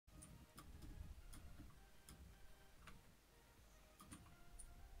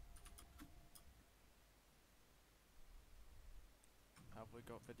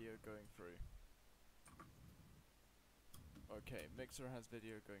got video going through. Okay, Mixer has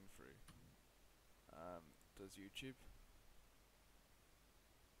video going through. Does YouTube?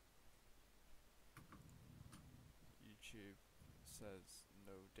 YouTube says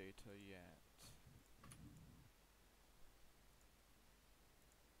no data yet.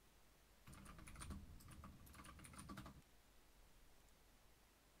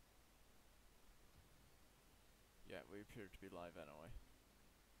 Yeah, we appear to be live anyway.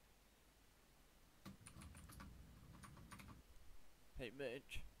 Hey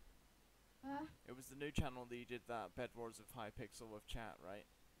Mitch. It was the new channel that you did that Bed Wars of Hypixel with chat, right?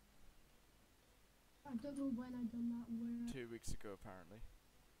 I don't know when I done that, where... 2 weeks ago, apparently.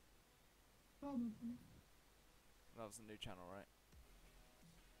 Probably. That was the new channel, right?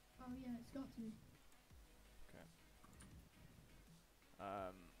 Oh yeah, it's got to be. Okay.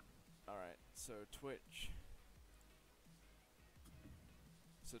 Alright, so Twitch.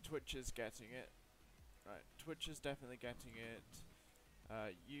 So Twitch is getting it. Right, Twitch is definitely getting it.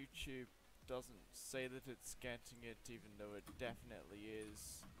 YouTube doesn't say that it's getting it, even though it definitely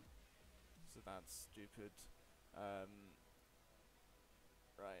is. So that's stupid.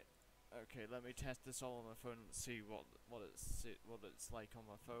 Right. Okay, let me test this all on my phone and see what it's like on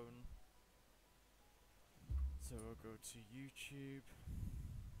my phone. So we'll go to YouTube.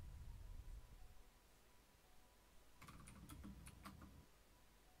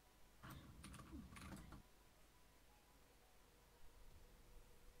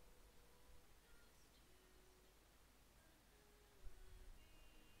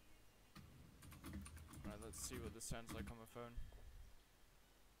 Right, let's see what this sounds like on my phone.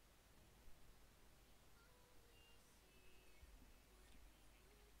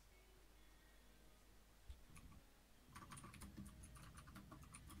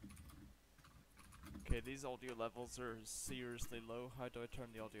 Okay, these audio levels are seriously low. How do I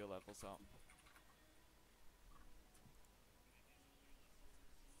turn the audio levels up?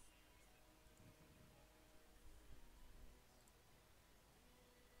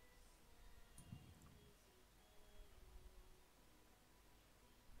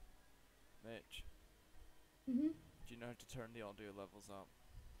 Mitch, Mm-hmm. do you know how to turn the audio levels up?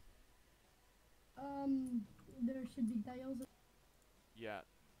 There should be dials. Yeah,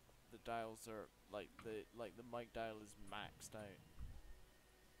 the dials are like the mic dial is maxed out,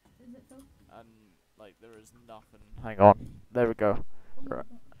 Is it so? and like there is nothing. Hang on, there we go. Oh my Right.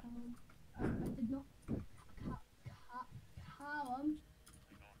 god, I did not... Callum,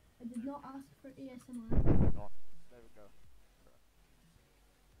 I did not ask for ASMR. There we go.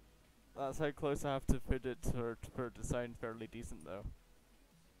 That's how close I have to put it for it to sound fairly decent, though.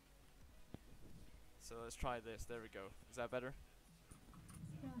 So let's try this. There we go. Is that better?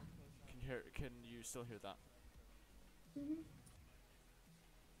 Yeah. Can you still hear that? Mm-hmm.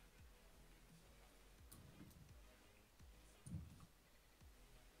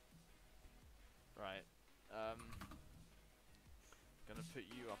 Right. Gonna put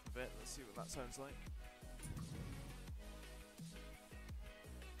you up a bit. Let's see what that sounds like.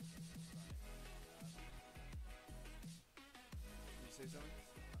 Can you say something?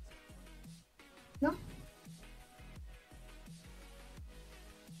 No?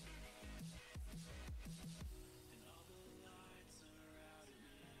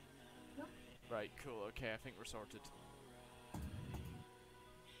 No? Right. Cool. Okay. I think we're sorted.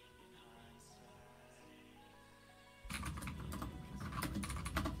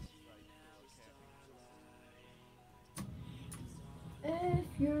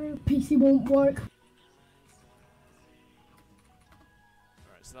 If your PC won't work.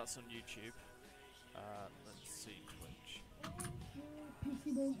 Alright. So that's on YouTube. Let's see Twitch. If your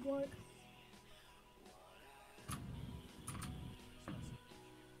PC won't work.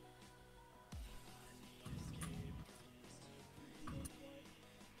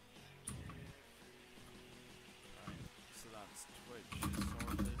 So that's Twitch is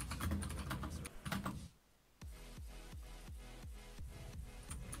sorted.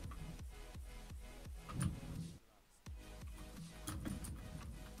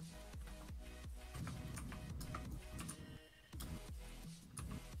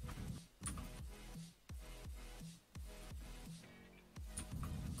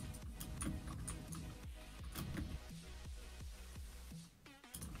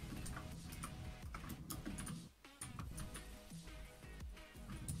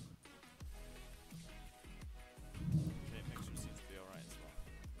 Okay, picture seems to be alright as well.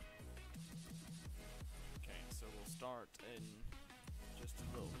 Okay, so we'll start in just a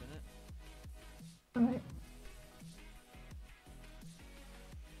little minute. Alright.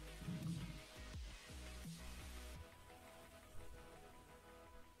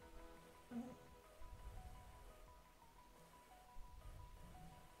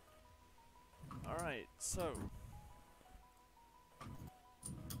 so.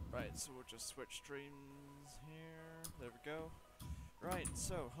 Right, so we'll just switch streams here. There we go. Right,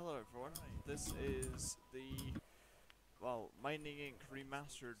 so hello everyone. This is the Mining Inc.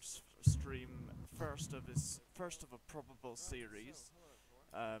 Remastered stream, first of a probable series.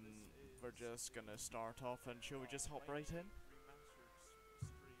 We're just gonna start off, and shall we just hop right in?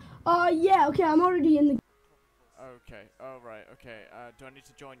 Yeah, okay, I'm already in the... Okay, alright, okay, do I need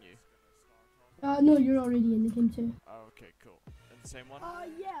to join you? No, you're already in the game too. Okay, cool. And the same one?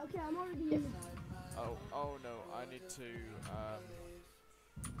 Yeah, okay, I'm already in. Oh no, I need to,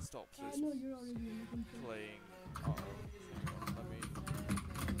 stop this No, you're already in the game too. playing. Uh-oh. Let me...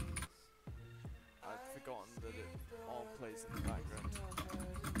 I'd forgotten that it all plays in the background.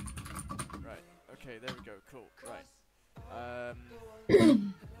 Right, okay, there we go, cool, right.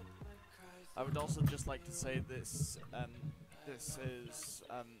 I would also just like to say this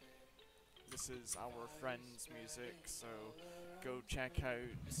is our friend's music, so go check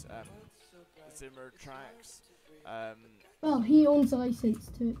out Zimmer Tracks. Well, he owns a license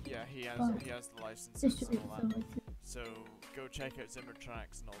to it. Yeah, he has the licenses and all that. So go check out Zimmer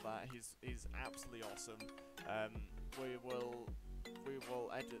Tracks and all that. He's absolutely awesome. We will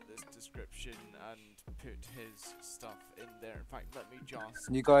edit this description and put his stuff in there. In fact, let me just...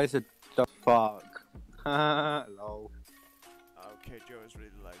 You guys are the fuck. Lol. Okay, Joe is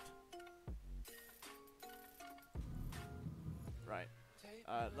really loud. Right.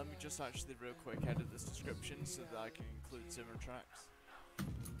 Let me just actually real quick edit this description so that I can include Zimmer Tracks.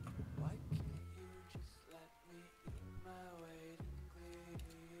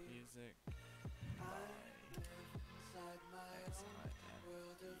 Music by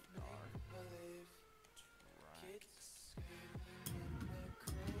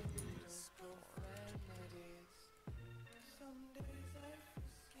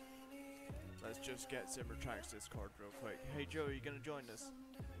Let's just get Zimmer Tracks Discord real quick. Hey Joe, are you gonna join us?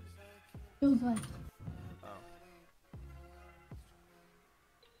 Feels like. Oh.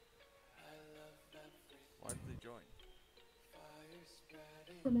 Why did they join?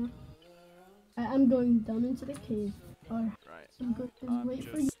 I don't know. I'm going down into the cave. Or Right. I'm going to wait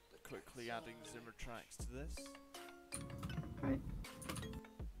for you. Just quickly adding Zimmer Tracks to this. Right.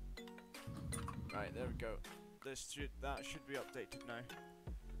 Right, there we go. That should be updated now.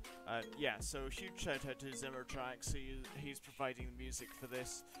 Yeah, so huge shout out to Zimmer Tracks. He's providing the music for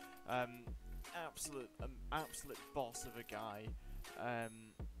this. Absolute boss of a guy.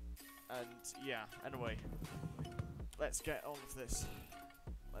 And yeah, anyway, let's get on with this.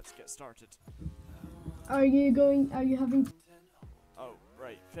 Let's get started. Are you having... Oh,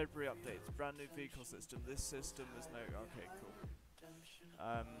 right, February updates, brand new vehicle system. This system is now, okay, cool.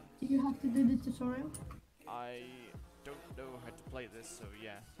 Do you have to do the tutorial? I don't know how to play this, so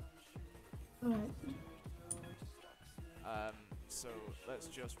yeah. Alright. So let's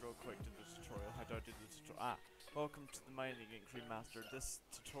just real quick do the tutorial. How do I do the tutorial? Welcome to the Mining Inc. Remastered. This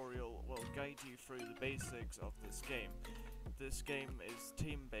tutorial will guide you through the basics of this game. This game is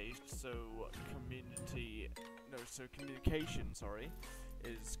team-based, so communication,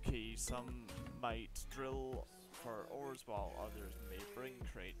 is key. Some might drill for ores while others may bring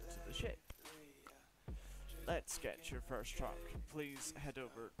crate to the ship. Let's get your first truck. Please head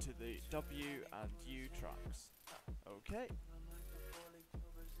over to the W and U trucks. Okay.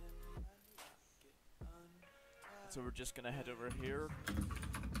 So we're just gonna head over here.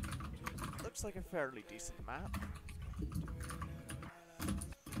 Looks like a fairly decent map.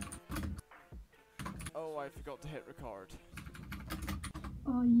 Oh, I forgot to hit record.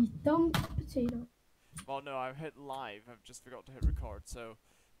 Oh, you dumb potato. Well, no, I've hit live. I've just forgot to hit record. So,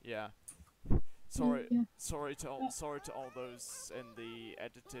 yeah. Sorry to all those in the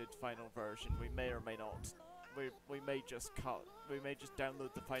edited final version. We may or may not. We may just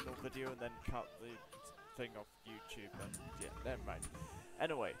download the final video and then cut the thing off YouTube. And yeah, never mind.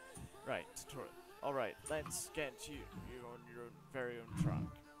 Anyway, right, tutorial. All right, let's get you on your very own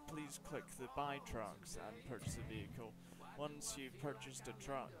truck. Please click the buy trucks and purchase a vehicle. Once you've purchased a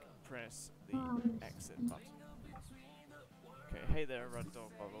truck, press the exit button. Okay, hey there, red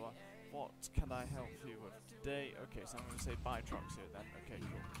dog, blah blah blah. What can I help you with today? Okay, so I'm going to say buy trucks here then. Okay,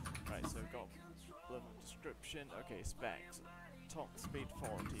 cool. Right, so we've got little description. Okay, specs. Top speed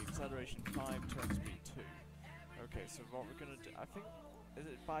 40, acceleration 5, turn speed 2. Okay, so what we're going to do, I think, is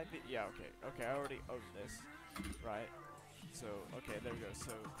it 5? Yeah, okay. Okay, I already own this. Right. So, okay, there we go.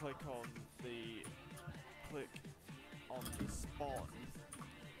 So, click on the spawn.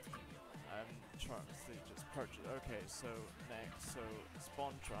 Trucks, they just purchase. Okay, so next, so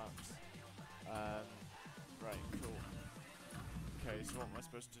spawn trucks. Right, cool. Okay, so what am I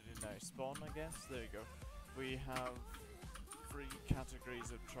supposed to do now? Spawn, I guess? There you go. We have 3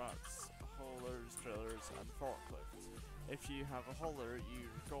 categories of trucks: haulers, drillers, and forklifts. If you have a hauler,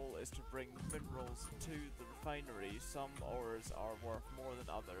 your goal is to bring minerals to the refinery. Some ores are worth more than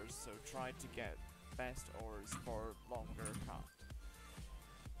others, so try to get best ores for longer cut.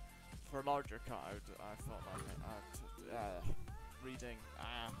 For larger cut, I thought reading.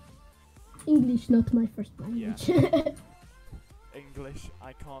 English, not my first language. Yeah. English.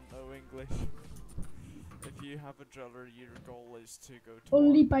 I can't know English. If you have a driller, your goal is to go to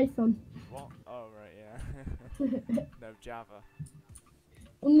Only Python. What? Oh, right, yeah. No, Java.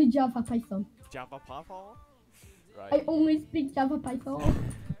 Only Java Python. Java Python? I Right. only speak Java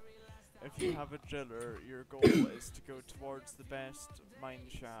Python. If you have a driller, your goal is to go towards the best mine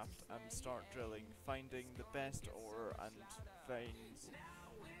shaft and start drilling, finding the best ore and veins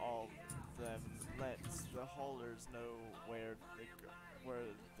of them lets the haulers know where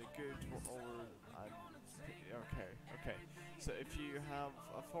the good ore and okay. So if you have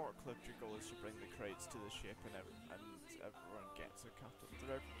a forklift, your goal is to bring the crates to the ship and everyone gets a cut of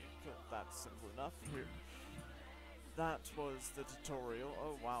the revenue. So that's simple enough. Here, that was the tutorial.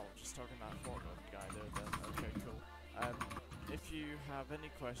 Oh wow, just talking that forklift guy there then. Okay, cool. If you have any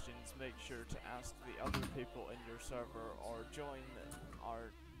questions, make sure to ask the other people in your server or join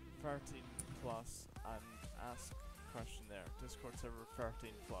our 13 plus and ask question there. Discord server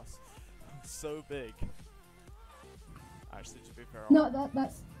 13 plus. So big. Actually, to be fair. No,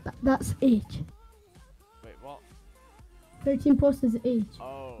 that's age. Wait, what? 13 plus is age.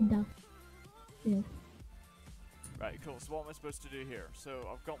 Oh. Duh. Yeah. Right, cool. So what am I supposed to do here? So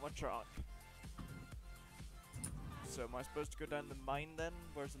I've got my truck. So am I supposed to go down the mine then?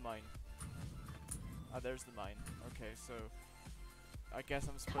 Where's the mine? Ah, there's the mine. Okay, so I guess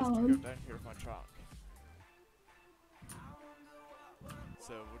I'm supposed to go down here with my truck.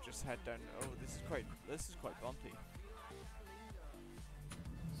 So we'll just head down. Oh, this is quite bumpy.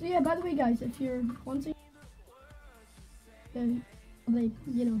 So yeah, by the way, guys, if you're wanting, like,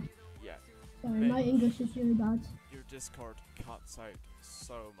 you know, Yeah. sorry, my English is really bad. Your Discord cuts out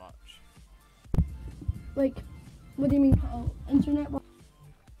so much. Like, what do you mean? Oh, internet?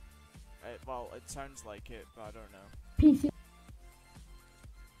 Well, it sounds like it, but I don't know. PC. Is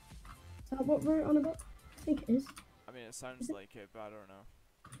that what we're on about? I think it is. I mean, it sounds like it, but I don't know.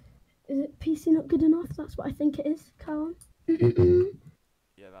 Is it PC not good enough? That's what I think it is, Callum.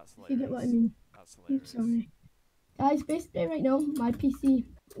 Yeah, that's hilarious. You get what I mean? That's I'm hilarious. sorry. Guys, basically right now, my PC,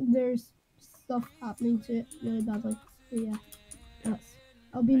 there's stuff happening to it really badly. So yeah,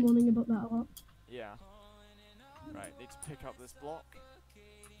 I'll be moaning about that a lot. Yeah. Right, need to pick up this block.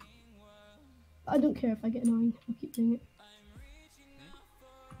 I don't care if I get annoying, I'll keep doing it.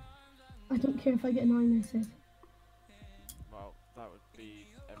 I don't care if I get annoying, I said. Well, that would be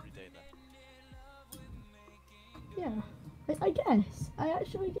every day then. Yeah, I guess. I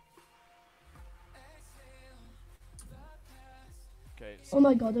actually get. Okay, so Oh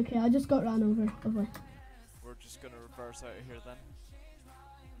my god, okay, I just got ran over. Lovely. we're just gonna reverse out of here then.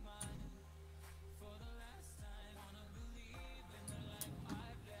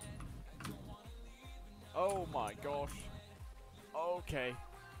 Oh my gosh. Okay.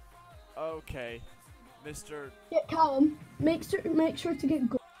 Okay. Mr. Yeah, Callum, make sure to get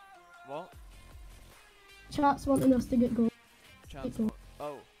gold. What? Chat's wanting us to get gold. Chancellor.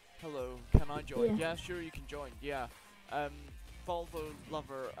 Oh, hello. Can I join? Yeah. Yeah, sure you can join. Yeah. Volvo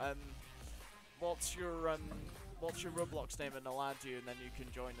lover. What's your Roblox name, and I'll add you, and then you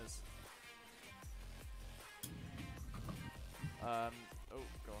can join us. Oh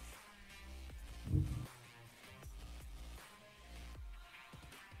gosh.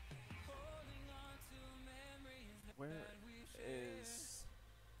 Where is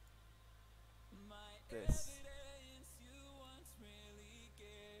this?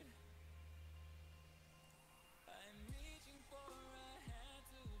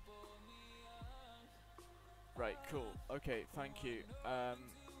 Right, cool. Okay, thank you.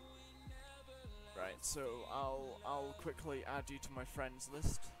 Right, so I'll quickly add you to my friends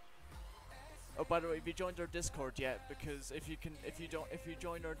list. Oh, by the way, have you joined our Discord yet? Because if you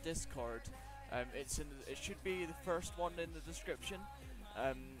join our Discord, it should be the first one in the description.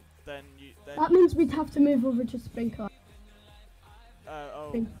 Then That means we'd have to move over to Sprinkler.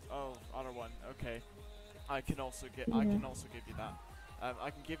 Other one. Okay. I can also give you that.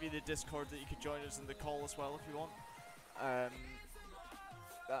 I can give you the Discord that you can join us in the call as well if you want.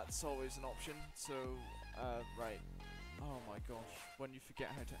 That's always an option. So, right. Oh my gosh, when you forget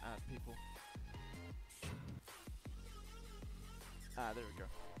how to add people. Ah, there we go.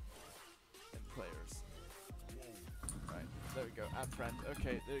 And players. Right. There we go. Add friend.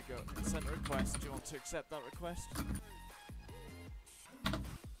 Okay, there you go. Send a request. Do you want to accept that request?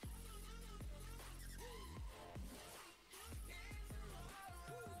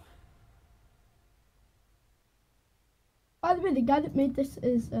 By the way, the guy that made this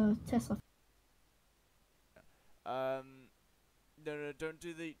is Tesla. No, don't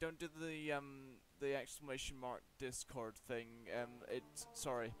do the exclamation mark Discord thing.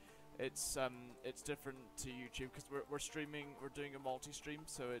 It's different to YouTube because we're streaming. We're doing a multi-stream,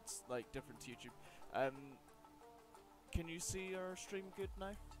 so it's like different to YouTube. Can you see our stream good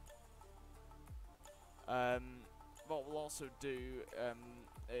now? What we'll also do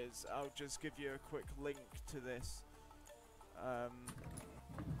is I'll just give you a quick link to this.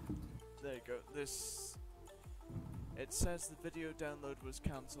 There you go. This. It says the video download was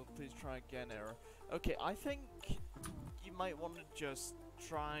cancelled. Please try again. Error. Okay, I think you might want to just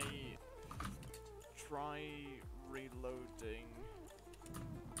try reloading.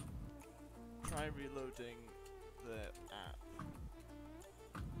 Try reloading the app.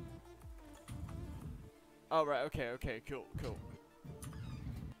 Oh right. Okay. Cool.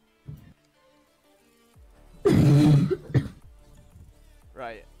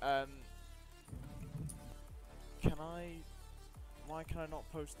 Right. Why can I not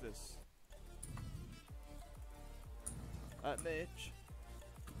post this? Mitch?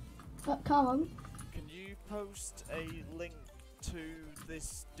 Callum? Can you post a link to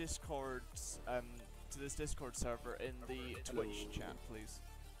this Discord server in the Twitch chat, please?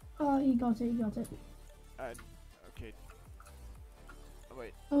 Oh, he got it. Okay. Oh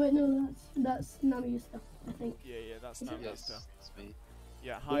wait. Oh wait, no, that's Nami stuff, I think. Yeah, that's not stuff. It's me.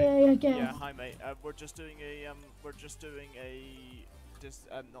 Yeah, hi. Yeah, hi mate. We're just doing a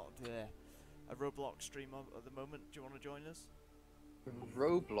a Roblox stream at the moment. Do you want to join us?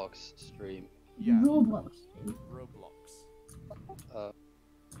 Roblox stream. Yeah. Roblox. Uh.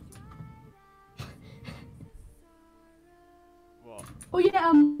 What? Oh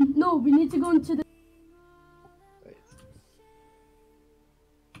yeah, no, we need to go into the... Wait.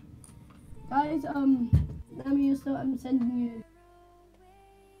 Guys, Nami, so I'm sending you...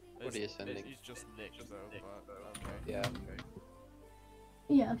 What are you sending? He's just Nick though, but okay. Yeah. Okay.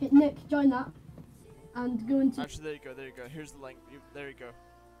 Yeah, okay, Nick, join that. And go into... Actually, there you go. Here's the link. There you go.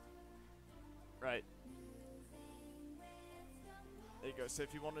 Right. There you go. So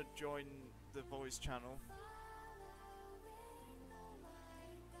if you want to join the voice channel...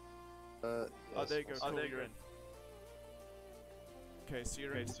 Yes, oh, there you go. I'll Cool, you're in. Okay, so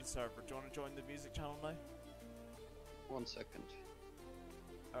you're into the server. Do you want to join the music channel now? 1 second.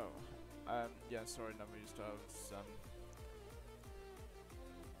 Oh, yeah, sorry, no, we used to have,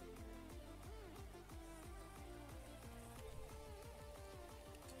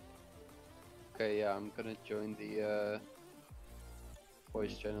 Okay, yeah, I'm gonna join the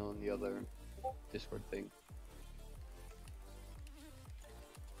voice channel on the other Discord thing.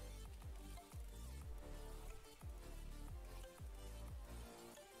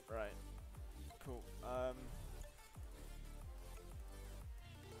 right, cool,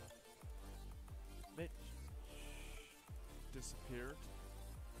 Mitch disappeared.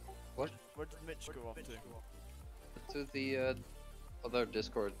 What? Where did Mitch go off to? To the other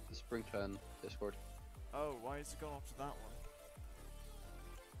Discord, the Spring Clan Discord. Oh, why is he gone off to that one?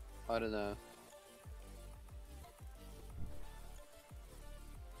 I don't know.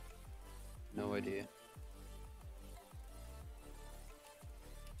 No idea.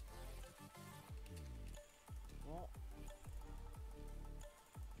 What?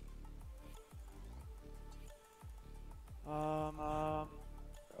 Right.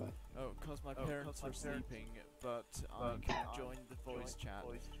 Oh, cause my parents are sleeping, but I can join the voice chat.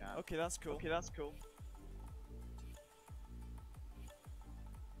 Okay, that's cool.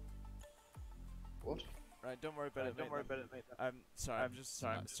 What? Right, don't worry about it, mate. Sorry, I'm just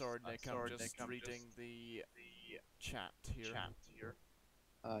sorry, Nick. I'm just reading the chat here.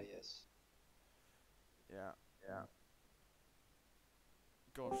 Ah, yes. Yeah.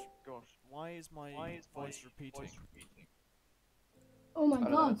 Gosh. Why is my voice repeating? Oh my I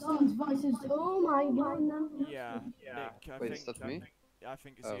don't god, know. someone's voice is... Oh my god, no. Yeah, Nick. Wait, is that me? I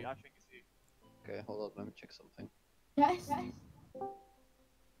think it's Oh. you. Okay, hold on, let me check something. Yes.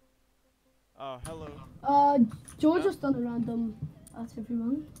 Oh, hello. Joe just done a random at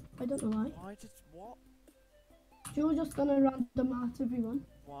everyone. I don't know why. Why did what? Joe just done a random at everyone.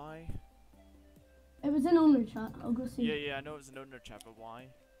 Why? It was in owner chat. I'll go see. Yeah, I know it was an owner chat, but why?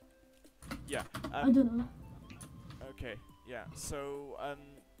 Yeah. I don't know. Okay. Yeah. So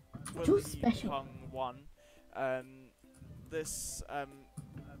Joe's Willie special. Hung won. This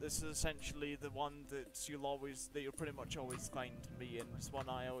this is essentially the one that you'll pretty much always find me in. It's one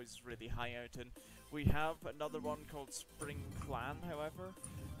I always really hang out in. We have another one called Spring Clan, however.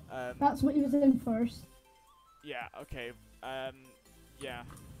 That's what he was in first. Yeah. Okay. Yeah.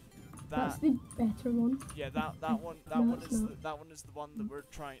 That's the better one. Yeah, that one No, it's not. that one is the one that we're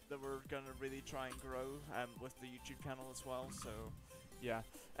gonna really try and grow with the YouTube channel as well. So yeah.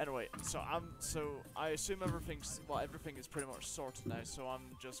 Anyway, so I assume everything is pretty much sorted now. So I'm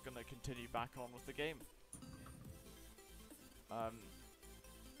just gonna continue back on with the game.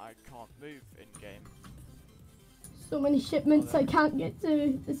 I can't move in game. So many shipments I can't get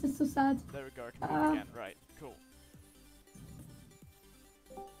to. This is so sad. There we go. I can move again. Right. Cool.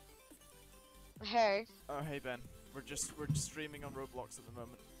 Hey. Oh hey Ben. We're just streaming on Roblox at the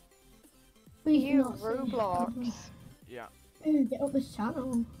moment. Please do You not say Roblox. Yeah. Ooh, get up this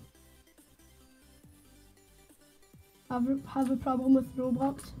channel. Have a problem with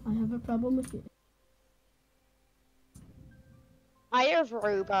Roblox? I have a problem with you. I have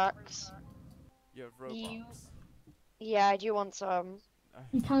Robux. You have Roblox. Yeah, do you want some?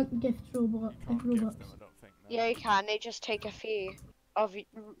 You can't gift Roblox. You can't gift Robux. them, I don't think. No. Yeah, you can. They just take a fee of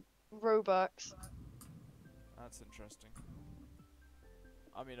Robux. That's interesting.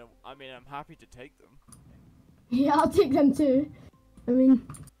 I mean, I'm happy to take them. Yeah, I'll take them too. I mean,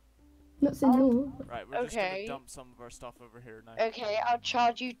 not saying no. Right, we're just gonna Okay. dump some of our stuff over here now. Okay, I'll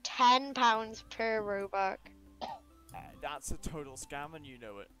charge you £10 per Robux. That's a total scam, and you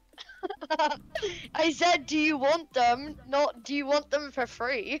know it. I said, do you want them? Not, do you want them for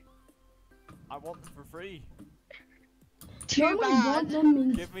free? I want them for free. Too Normally want bad. them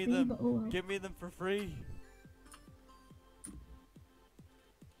means Give me free, them. but oh well. Give me them for free.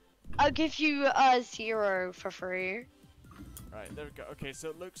 I'll give you 0 for free. Right, there we go. Okay, so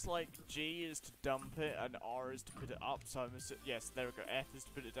it looks like G is to dump it, and R is to put it up. So yes, there we go. F is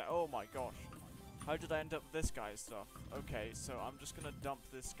to put it down. Oh my gosh. How did I end up with this guy's stuff? Okay, so I'm just gonna dump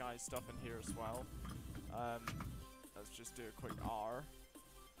this guy's stuff in here as well. Let's just do a quick R.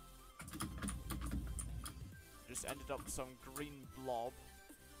 Just ended up with some green blob.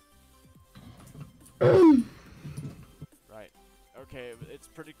 Right. Okay, it's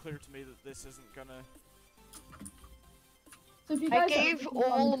pretty clear to me that this isn't gonna... So if you I guys gave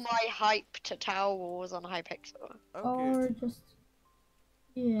all my hype to Tower Wars on Hypixel. Oh, or good. just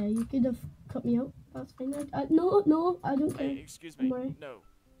yeah, you could have cut me out. That's fine. No, I don't care. Hey, excuse me. Don't worry. No.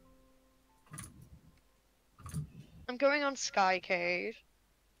 I'm going on Skycade.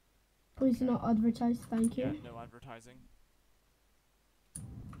 Please do not advertise. Thank Yeah, you. no advertising.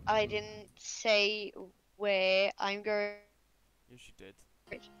 I didn't say where I'm going. Yes, you did.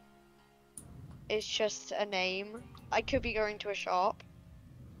 It's just a name. I could be going to a shop.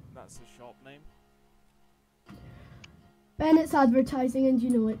 That's the shop name. Ben, it's advertising and you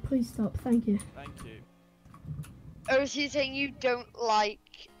know it. Please stop. Thank you. Thank you. Oh, so you're saying you don't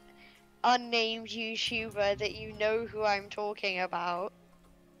like unnamed YouTuber that you know who I'm talking about?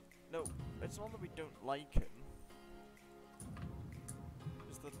 No, it's not that we don't like him.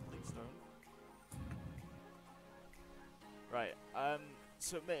 It's that please don't. Right,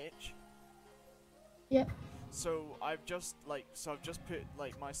 so Mitch. Yep. So I've just put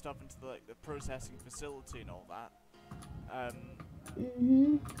like my stuff into the processing facility and all that.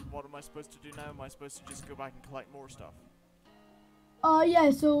 What am I supposed to do now? Am I supposed to just go back and collect more stuff? Yeah,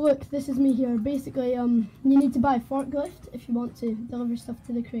 so look, this is me here. Basically, you need to buy a forklift if you want to deliver stuff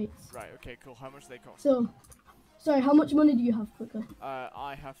to the crates. Right, okay, cool. How much do they cost? So, sorry, how much money do you have, quickly?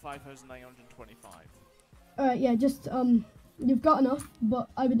 I have 5,925. Alright, yeah, just, you've got enough, but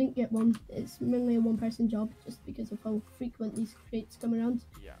I wouldn't get one. It's mainly a one-person job, just because of how frequent these crates come around.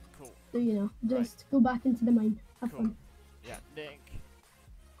 Yeah, cool. So, you know, just go back into the mine. Have Cool. fun. Yeah, Nick,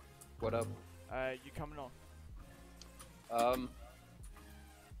 What up? you coming on?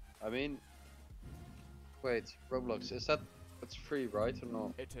 I mean, wait, Roblox, that's free, right, or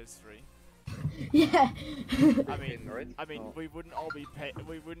not? It is free. Yeah. I mean, Right? No. we wouldn't all be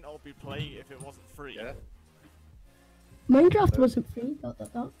playing if it wasn't free. Yeah. Minecraft wasn't free. ...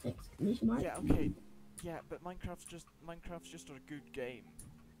 Exclamation mark. Yeah, okay. Yeah, but Minecraft's just a good game.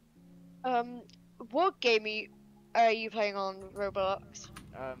 What game are you playing on Roblox?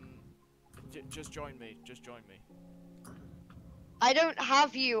 Just join me. Just join me. I don't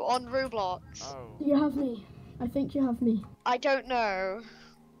have you on Roblox. Oh. You have me. I think you have me. I don't know.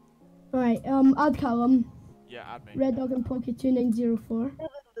 Right, add Callum, Yeah, add me. Red Dog and Pocky 2904, I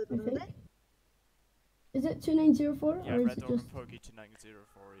think. Is it 2904 Yeah, or is Red it Dog just... and Pokey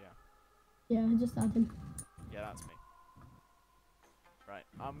 2904, yeah. Yeah, just add him. Yeah, that's me. Right,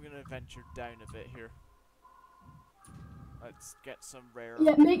 I'm gonna venture down a bit here. Let's get some rare.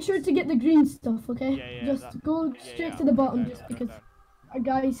 Yeah, make sure to get the green stuff, okay? Yeah, yeah, Just that- go Yeah, straight yeah, to the I'm bottom going just down, I'm because going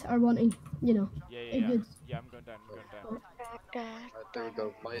down. our guys are wanting, you know, Yeah, a yeah, yeah. good. Yeah, I'm going down. I'm going down. Right, there we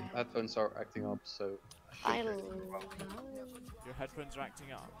go. My headphones are acting up, so I I should love. Your headphones are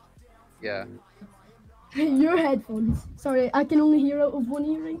acting up. yeah. Your headphones. Sorry, I can only hear out of one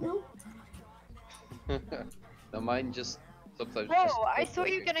ear right now. No, mine just sometimes Whoa, just I stop thought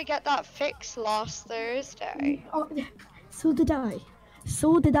you were working. gonna get that fixed last Thursday. Oh, so did I.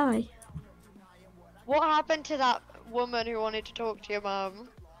 So did I. What happened to that woman who wanted to talk to your mum?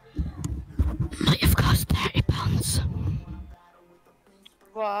 Might have cost £30.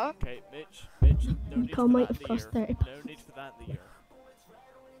 What? Okay, Mitch, no You need call for might that have in the cost ear. £30. No need for that in the ear.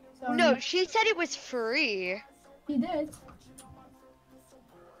 Sorry. No, she said it was free, He did.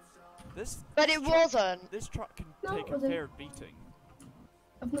 This. but this it truck- wasn't. This truck can No, take it a wasn't. fair beating.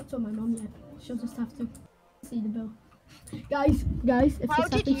 I've not told my mum yet. She'll just have to see the bill. Guys, if How this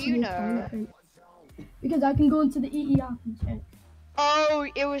did happens to you me, know? because I can go into the EE app and check. Oh,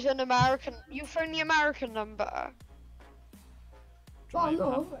 it was an American. You phoned the American number. Well, Drive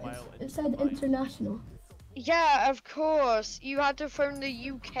no, half a mile it into said the line. international. Yeah, of course. You had to phone the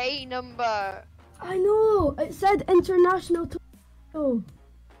UK number. I know, it said international. Oh,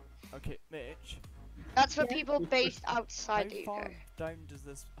 Okay, Mitch. That's for Yeah. people based How outside the far UK. down does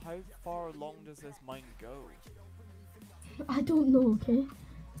this? How far along does this mine go? I don't know, okay?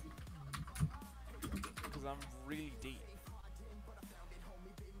 Because I'm really deep.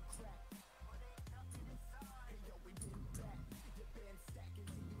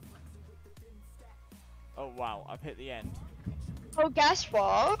 Oh wow, I've hit the end. Oh, guess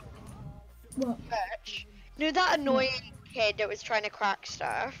what? What? Bitch. You know that annoying kid that was trying to crack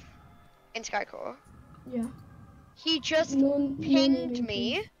stuff in Skycore? Yeah. He just No pinged naming,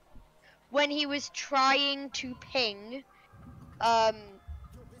 me please. when he was trying to ping.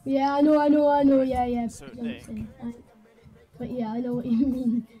 Yeah, I know, yeah. So, don't Nick. say that. But yeah, I know what you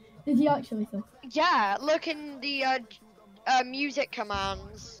mean. Did you actually though? Yeah, look in the music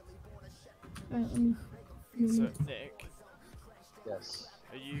commands. Right, let me. So, Nick, Yes.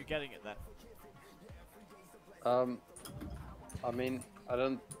 are you getting it then? I mean, I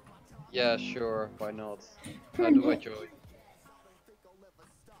don't. Yeah, sure. Why not? Poor How do I Nick. join?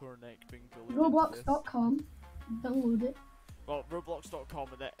 Poor Nick being bullied into this. Roblox.com. Download it. Well, Roblox.com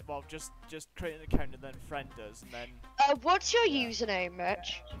and then, well, just create an account and then friend us and then. What's your Yeah. username,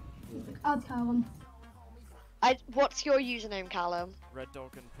 Mitch? Add Callum. What's your username, Callum? Red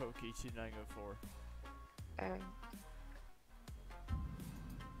Dog and Pokey 2904.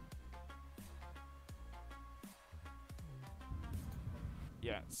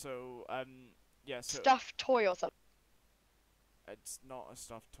 Yeah. So yeah. So Stuffed toy or something. it's not a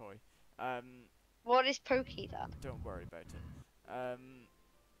stuffed toy. What is Pokey then? Don't worry about it.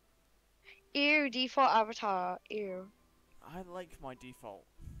 Ew, default avatar. Ew. I like my default.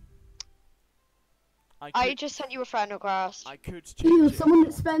 I just sent you a friend request. I could change Ew, it. someone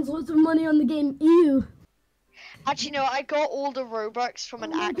that spends lots of money on the game. Ew. Actually, no, I got all the Robux from Oh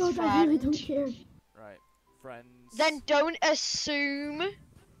an my ex god, friend. I really don't care. Right, friends. Then don't assume.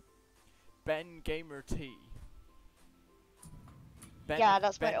 Ben Gamer T. Ben, Yeah,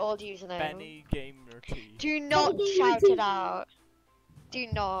 that's ben, my old username. Benny Gamer T. Do not Benny shout Gamer it out. Do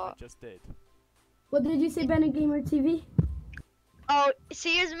I not. just did. What did you say, Bennett Gamer TV? Oh,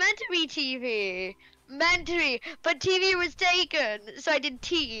 see, it's meant to be TV. Meant to be. But TV was taken, so I did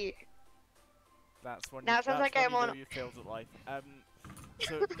T. That's when Now you, it sounds that's like when I'm you on- know you failed at life.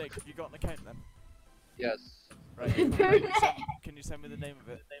 So Nick, have you got an account then? Yes. Right. Poor Can Nick. can you send me the name of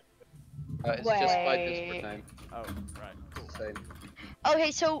it? It's just my Wait. Discord name. Oh, right, cool. Same.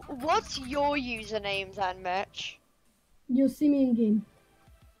 Okay, so what's your username then, Mitch? You'll see me in game.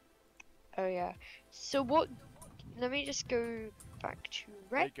 Oh yeah. So what? Let me just go back to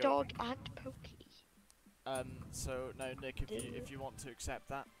Red you go. Dog and Pokey. So now Nick, if you want to accept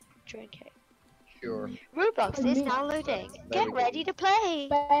that, Join K. Sure. Roblox is Admit. downloading. There Get we go. ready to play.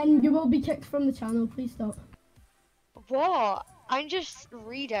 Ben, you will be kicked from the channel. Please stop. What? I'm just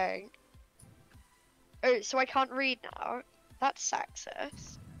reading. Oh, so I can't read now. That's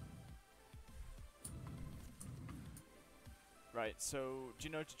sexist. right. So do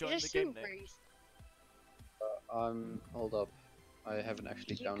you know to join You're the just game, so Nick? racist. Hold up. I haven't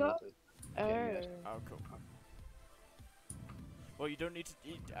actually You got- downloaded. Oh. Yeah. Oh, cool. Well, you don't need to.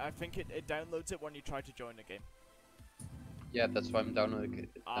 I think it downloads it when you try to join the game. Yeah, that's why I'm downloading it.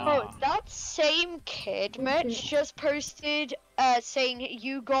 Ah. Oh, that same kid, Okay. Mitch, just posted saying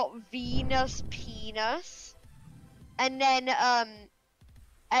you got Venus penis. And then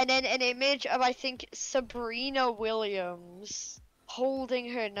and then an image of, I think, Sabrina Williams holding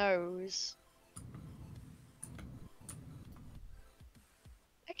her nose.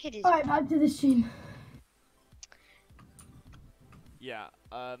 That kid is. Alright, back to the stream. Yeah,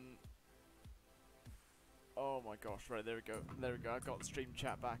 oh my gosh, right, there we go. There we go, I got the stream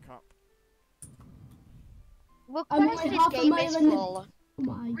chat back up. I'm like Requested half a game mile is in the- full. Oh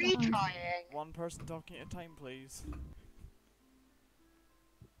my god. Retrying. One person talking at a time, please.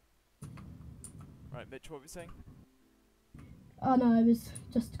 Right, Mitch, what were we saying? Oh no, I was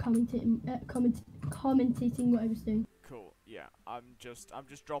just commentating what I was doing. Cool, yeah, I'm just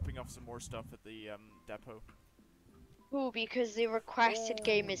dropping off some more stuff at the, depot. Ooh, because the requested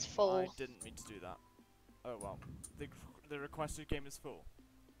game is full. I didn't mean to do that. Oh well. The requested game is full.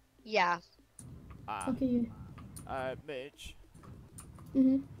 Yeah. Ah. Okay. Mitch,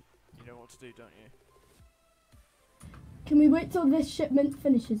 Mhm. you know what to do, don't you? Can we wait till this shipment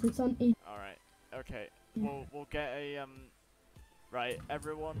finishes? It's on 8. Alright. Okay. Yeah. We'll get a right,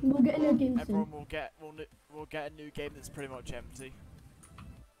 everyone. We'll get a new game soon. Everyone will get we'll get a new game that's pretty much empty.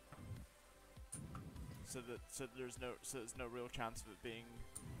 So there's no real chance of it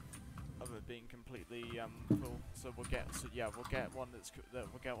being completely full. So we'll get one that's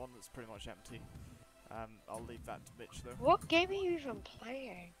pretty much empty. I'll leave that to Mitch though. What game are you even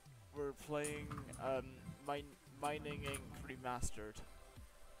playing? We're playing Mining Inc. Remastered.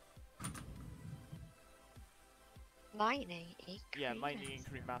 Mining Inc. Yeah, Mining Inc.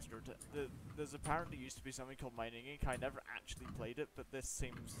 Remastered. There's apparently used to be something called Mining Inc. I never actually played it, but this.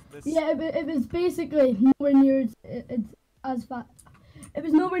 Yeah, it was basically nowhere near it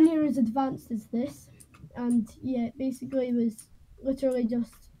was nowhere near as advanced as this, and yeah, it basically was literally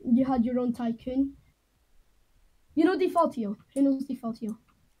just you had your own tycoon. You know Defaultio? Who knows Defaultio?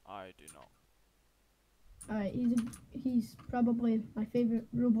 I do not. Alright, he's probably my favourite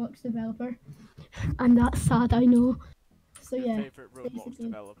Roblox developer. And that's sad, I know. So Your yeah. favorite Roblox basically.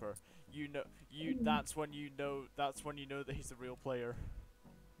 developer. That's when you know that he's a real player.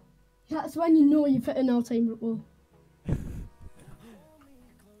 That's when you know you've hit an all-time low.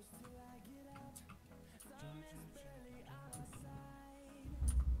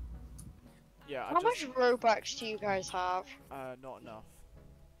 Yeah, How much Robux do you guys have? not enough.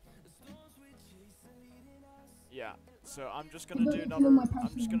 Yeah, so I'm just gonna do another.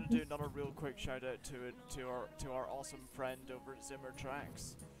 I'm just gonna do another real quick shout out to our awesome friend over at Zimmer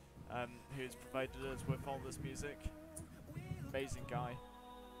Tracks, who's provided us with all this music. Amazing guy.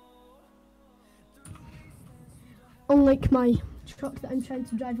 Unlike my truck that I'm trying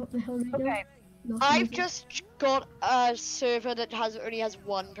to drive up the hill right Okay. now. I've just got a server that only has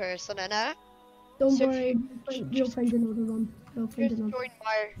one person in it. Don't so worry, you'll find another one. You'll find Just another. join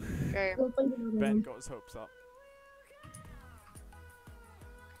my game. You'll find another Ben one. got his hopes up.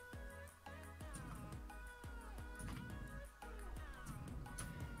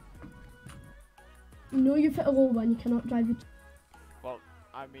 You know you've hit a low one, you cannot drive your Well,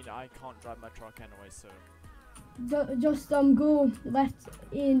 I mean, I can't drive my truck anyway, so. Just go left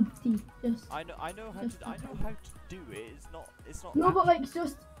A and D. Just. I know how to do it. It's not. No, but like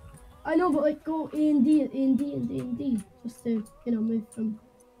just. I know, but like go A and D, A and D, and A and D, just to move from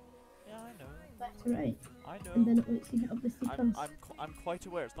Yeah, I know. left to right, I know. and then it lets you get up the steep hills. I'm quite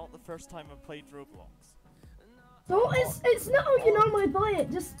aware. It's not the first time I've played Roblox. No, it's not how you normally play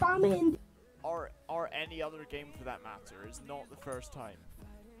it. Just spam it and. Or any other game for that matter. It's not the first time.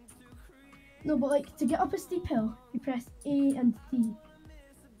 No, but like to get up a steep hill, you press A and D.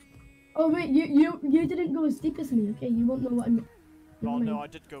 Oh wait, you didn't go as deep as me. Okay, you won't know what I'm. Well, no, I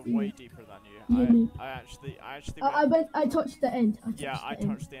did go way deeper than you. Yeah, I actually I touched the end. I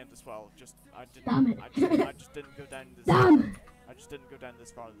touched the end as well. I didn't. Damn it. I just didn't go down this. Damn. I just didn't go down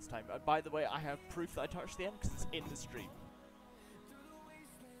this far this time. By the way, I have proof that I touched the end because it's in the stream.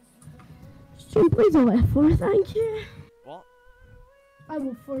 Stream please Alt F4, thank you. What? I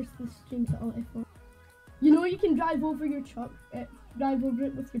will force the stream to Alt F4. You know you can drive over your truck, drive over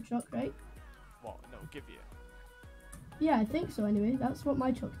it with your truck, right? What? No, give you. Yeah, I think so. Anyway, that's what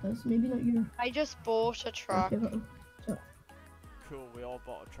my truck does. Maybe not your. I just bought a truck. Okay, little truck. Cool. We all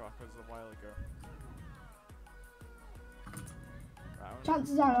bought a truck a while ago. Right,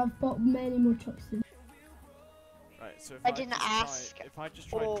 Chances are I've bought many more trucks than. right, so if I didn't ask. If I just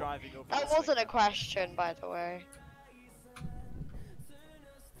tried Oh, driving over That this wasn't a thing, question, by the way.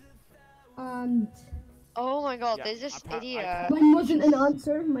 And Oh my god, Yeah, there's this I idiot. mine wasn't an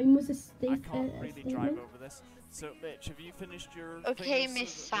answer. Mine was a I can't really statement. drive over this. So, Mitch, have you finished your? Okay, things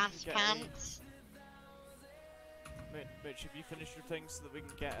Miss so that we Sass can get a- Pants. Mitch, have you finished your things so that we can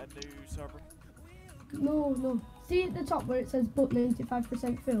get a new server? No. See at the top where it says boat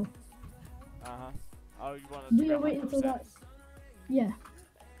 95% full? Oh, you want us to We are get waiting like until that's... Yeah.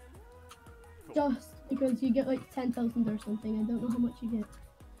 Cool. Just because you get like 10,000 or something. I don't know how much you get.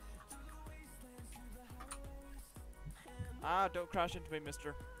 Ah, don't crash into me,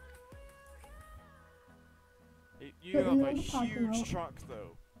 mister. You But have in a the parking lot- huge truck,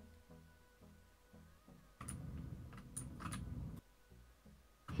 though.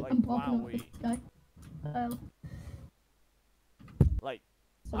 Like, I'm blocking up wowee. this guy. Like,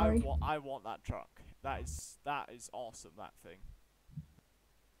 Sorry. I want that truck. That is awesome, that thing.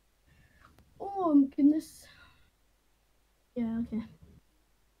 Oh my goodness. Yeah, okay.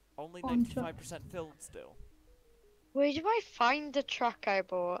 Only On truck. 95% filled still. Where do I find the truck I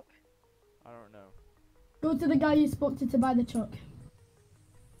bought? I don't know. Go to the guy you spoke to buy the truck.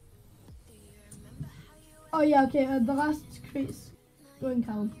 Oh yeah, okay, the last crate's going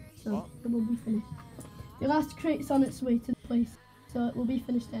Callum, so What? it will be finished. The last crate's on its way to the place, so it will be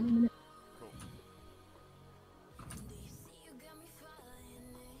finished in a minute. Cool.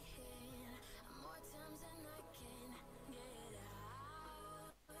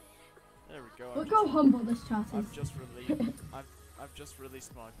 There we go. Look how humble this chat is. I've just released. I've just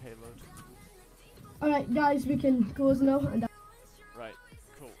released my payload. Alright guys, we can close now and Right.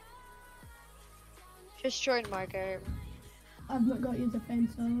 Cool. Just join my game. I've not got you as a friend,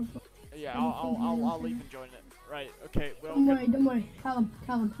 so Yeah, Anything I'll you even join it. Right. Okay. Well. don't worry. Callum,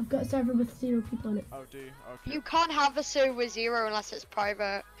 I've got a server with 0 people in it. Oh, do okay. You can't have a server with 0 unless it's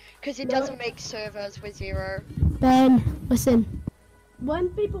private, because it No. doesn't make servers with 0. Ben, listen. When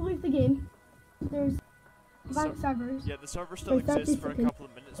people leave the game, there's The blank ser- servers. Yeah, the server still For 30 exists for a seconds. couple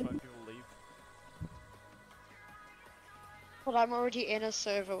of minutes when people leave. But I'm already in a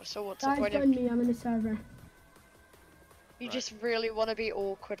server, so what's the Guys, point of... join me. I'm in a server. You Right. just really want to be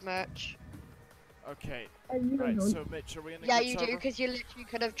awkward, Mitch. Okay. I really Right. don't. So, Mitch, are we in a Yeah, good you server? do, because you literally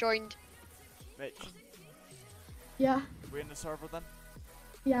could have joined. Mitch, Yeah, we in the server then?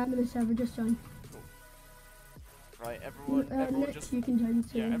 I'm in a server. Just join. Right. Everyone Nick, just you can join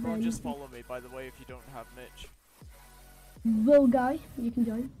too. yeah. Everyone Ben. just follow me. By the way, if you don't have Mitch. Will guy, you can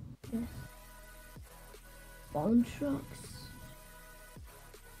join. Yes. Spawn trucks.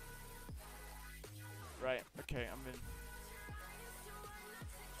 Right. Okay. I'm in.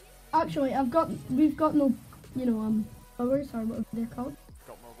 Actually, we've got no, plowers or whatever they're called.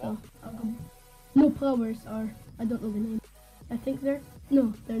 Got more So, what? I'll go. No plowers or I don't know the name. I think they're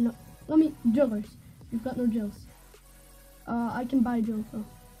not. Drillers. We've got no drills. I can buy a drill though.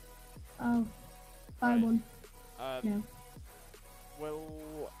 I'll buy Right. one. Um.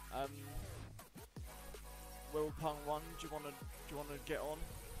 Will Pong One, do you wanna get on?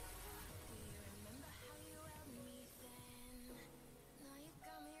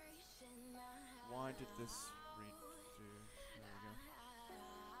 Why did this redo?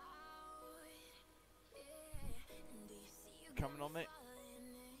 There we go. Coming on, mate.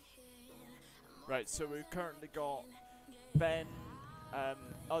 Right, so we've currently got Ben.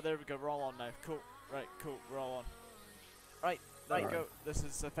 Oh, there we go. We're all on now. Cool. Right, cool. We're all on. Right, there you go. This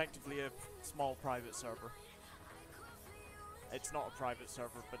is effectively a small private server. It's not a private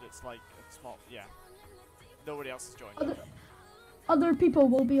server, but it's like a small. Yeah. Nobody else has joined it. Other people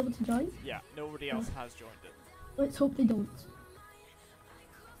will be able to join. Yeah, nobody else has joined it. Let's hope they don't.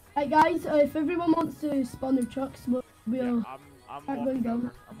 Right, guys. If everyone wants to spawn their trucks, we'll Yeah, I'm start walking going down.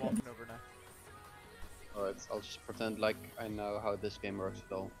 over. I'm walking over now. Alright, I'll just pretend like I know how this game works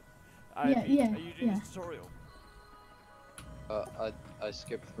at all. Yeah, Are you doing yeah. a tutorial? I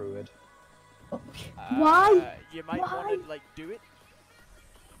skipped through it. Why? You might Why? want to like do it.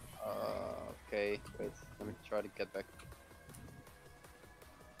 Okay, wait, let me try to get back.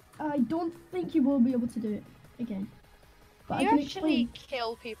 I don't think you will be able to do it again. But I You can actually explain.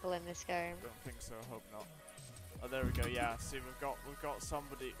 kill people in this game. Don't think so. Hope not. Oh, there we go. Yeah. See, we've got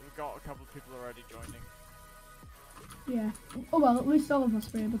a couple of people already joining. Yeah. Oh well, at least all of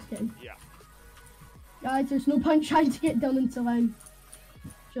us were able to get in. Yeah. Guys, there's no point trying to get done until I'm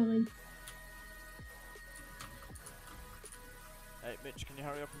drilling. Hey, Mitch, can you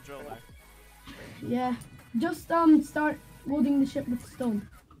hurry up and drill now? Yeah. Just start loading the ship with stone.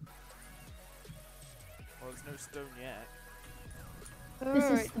 Well, there's no stone yet. This is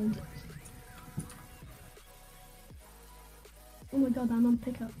Alright. stone. Oh my god, I'm on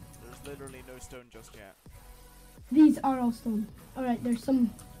pickup. There's literally no stone just yet. These are all stone. Alright, there's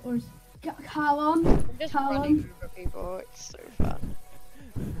some ores. Callum! I'm just running Callum! over people, it's so fun.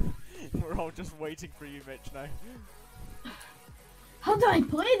 We're all just waiting for you, Mitch, now. How do I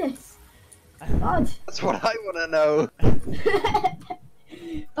play this? God. That's what I wanna know!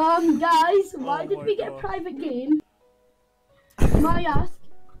 Guys, why Oh did my we get a gosh. private game? May I ask?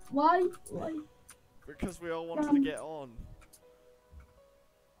 Why? Why? Because we all wanted to Um, get on.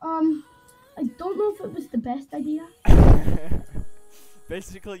 I don't know if it was the best idea.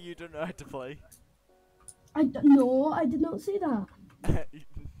 Basically, you don't know how to play. No, I did not say that.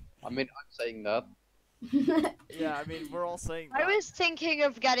 I mean, I'm saying that. Yeah, I mean, we're all saying I that. was thinking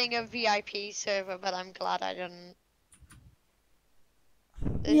of getting a VIP server, but I'm glad I didn't.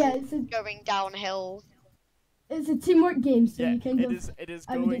 This Yeah, is going downhill. it's a teamwork game, so Yeah, you can it go. is. It is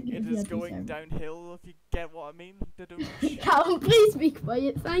I would going. get It the is VIP going server. downhill. If you get what I mean. Da-doosh. Callum, please be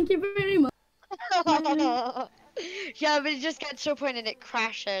quiet. Thank you very much. Yeah, but it just gets to a point and it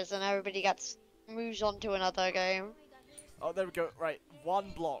crashes, and everybody moves on to another game. Oh, there we go. Right,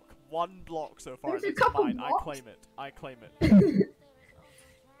 one block so far. There's a and it's couple mine. I blocks. claim it. I claim it.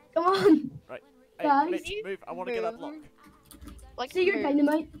 Come on. Hey, Guys. Mitch, move. I want to get that block. Like, See your move.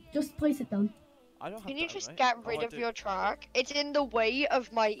 dynamite. Just place it down. I don't have Can you that, just right? get Oh, rid I of do. your truck? It's in the way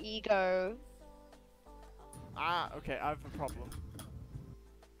of my ego. Ah, okay. I have a problem.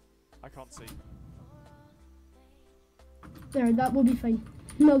 I can't see. There, that will be fine.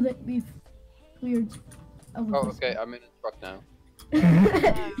 Now that we've cleared. Oh, okay, I'm in a truck now.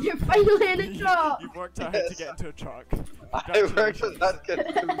 You're finally in a truck. You've worked out how to get into a truck. I worked on that get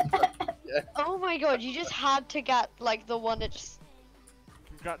to the truck. Yeah. Oh my god, you just had to get, like, the one that just...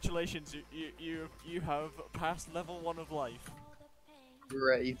 Congratulations, you have passed level 1 of life.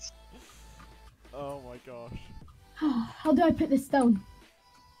 Great. Oh my gosh. How do I put this down?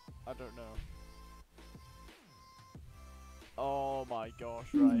 I don't know. Oh my gosh,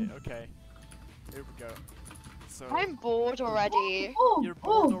 right, okay. Here we go. So, I'm bored already. Oh, you're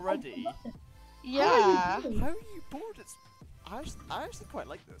bored oh, already? Yeah. How are you bored? I actually quite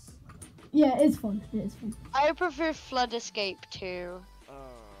like this. Yeah, it's fun. It is fun. I prefer Flood Escape too.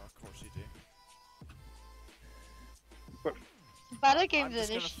 Of course you do. Better game I'm than just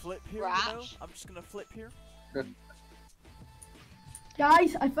gonna this flip here, you know? trash. I'm just gonna flip here.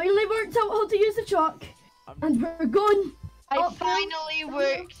 Guys, I finally worked out how to use the truck, I'm and we're going. I up finally down,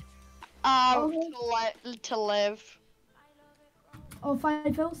 worked out Oh. to live. Oh,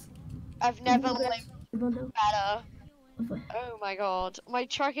 5 hills. I've never Okay. lived One hill. better. Lovely. Oh my god. My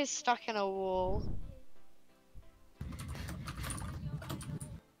truck is stuck in a wall.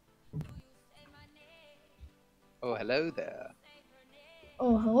 Oh, hello there.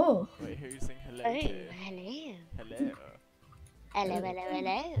 Oh, hello. Wait, who's saying hello Oh, to? hello. Hello. Hello, hello,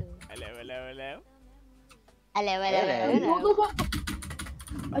 hello. Hello, hello, hello. Hello, hello, I Hello. don't hello. know what.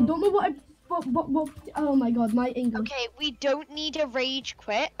 I don't know what I. What. Oh my god, my English. Okay, we don't need a rage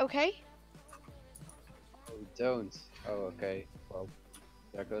quit, okay? Oh, we don't. Oh, okay. Well,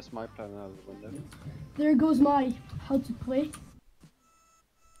 there goes my plan out of the window. There goes my how to play.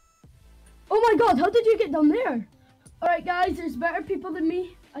 Oh my god, how did you get down there? Alright guys, there's better people than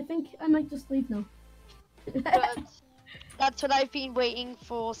me. I think I might just leave now. But that's what I've been waiting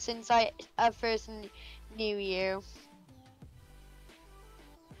for since I first knew you.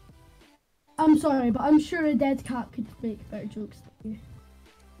 I'm sorry, but I'm sure a dead cat could make better jokes than you.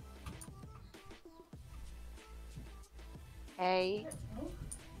 Okay.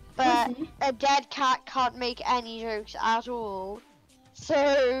 But We'll see. a dead cat can't make any jokes at all.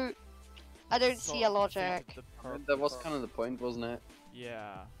 So I don't see a Sort of logic. defeated the I mean, that was kind of the point, wasn't it?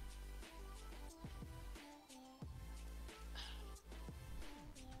 Yeah.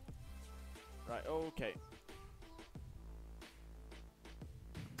 Right, okay.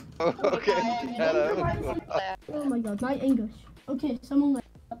 Oh, okay. Hello. Oh my god, my English. Okay, someone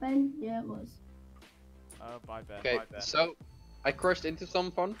let Ben. Yeah, it was. Oh, bye, Ben. Okay, Bye, Ben. so I crashed into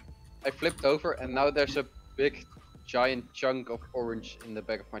someone. I flipped over, and now there's a big, giant chunk of orange in the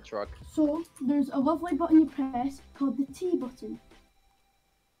back of my truck. So there's a lovely button you press called the T button.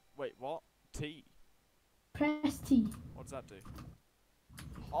 Wait, what? T? Press T. What does that do?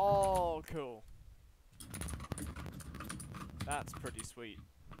 Oh, cool. That's pretty sweet.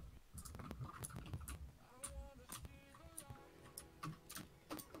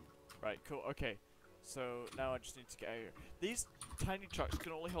 Right, cool, okay. So now I just need to get out of here. These tiny trucks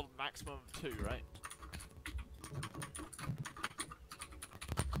can only hold a maximum of 2, right?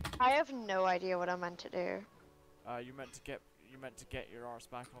 I have no idea what I'm meant to do. You meant to get your arse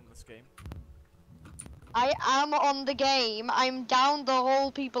back on this game. I am on the game. I'm down the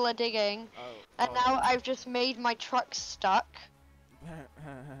hole people are digging. Oh. And oh. now I've just made my truck stuck.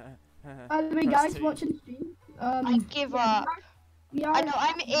 By the way, Press guys T. watching the stream. I give up. We are, I know,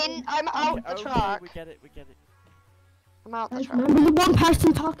 I'm out the Okay, truck. we get it, we get it. I'm out the Guys, truck. remember the one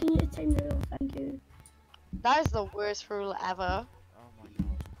person talking at a time rule. Thank you. That is the worst rule ever. Oh my god.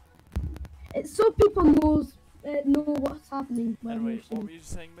 It's so people know what's happening. When Anyway, we're what streaming. were you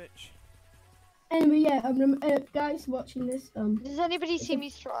saying, Mitch? Anyway, yeah. Guys watching this. Does anybody It's see a-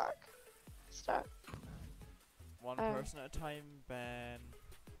 me struck? Stuck. One Oh. person at a time, Ben.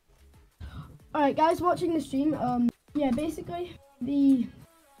 All right, guys watching the stream. Yeah, basically the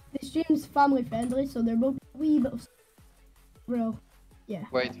stream's family friendly, so there will be a wee bit of real. Yeah.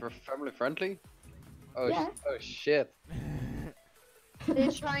 Wait, we're family friendly? Oh, Yeah. oh shit.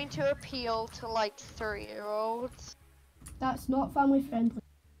 They're trying to appeal to like 3-year-olds. That's not family friendly.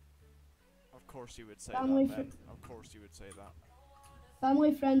 Of course you would say Family that, Ben. Of course you would say that.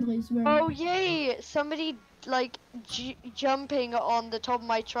 Family friendly is where. Oh yay! Somebody like jumping on the top of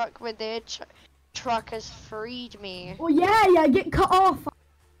my truck with their truck has freed me. Oh yeah, get cut off.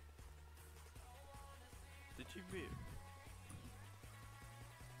 Did you move?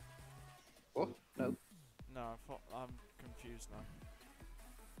 What? No. No, I'm confused now.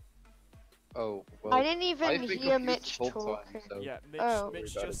 Oh, well. I didn't even I've been hear confused Mitch the whole talking. time, so. Yeah, Mitch, Oh.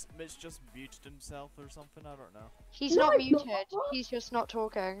 Mitch Sorry about just muted himself or something. I don't know. He's No, not he's not. muted. He's just not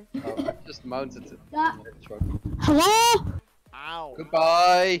talking. Oh, I've just mounted it. That- in the truck. Hello. Ow!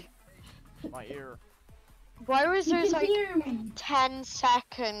 Goodbye! My ear. Why was You there can like hear me. 10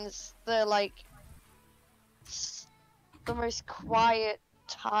 seconds the the most quiet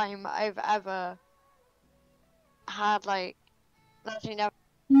time I've ever had? Like, actually never.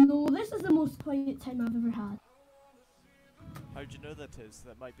 No, this is the most quiet time I've ever had. How do you know that is?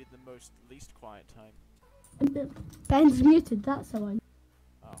 That might be the most least quiet time. Ben's muted. That's how I.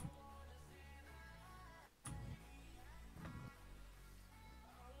 Oh.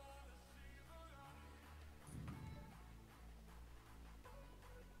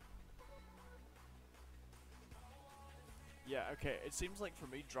 Yeah, okay, it seems like for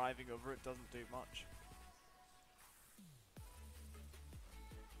me driving over it doesn't do much.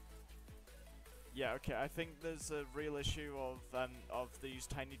 Yeah, okay, I think there's a real issue of these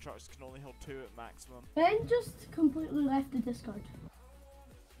tiny trucks can only hold 2 at maximum. Ben just completely left the Discord.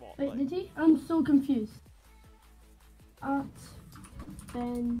 What, Wait, like, did he? I'm so confused. At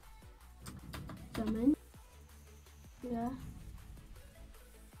Ben Summon. Yeah.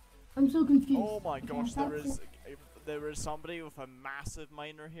 I'm so confused. oh my Okay, gosh, that's there is somebody with a massive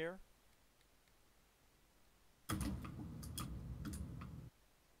miner here.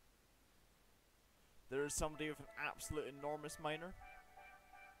 There is somebody with an absolute enormous miner.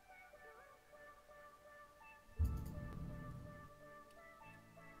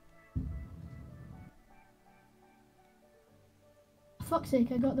 Fuck's sake,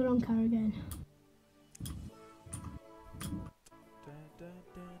 I got the wrong car again.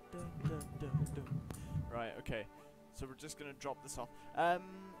 Right, okay. So we're just gonna drop this off. I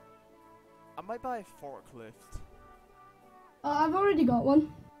might buy a forklift. I've already got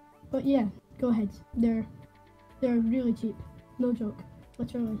one. But yeah, go ahead. They're really cheap. No joke.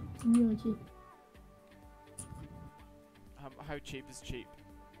 Literally, really cheap. How cheap is cheap?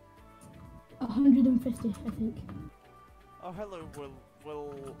 150, I think. Oh, hello,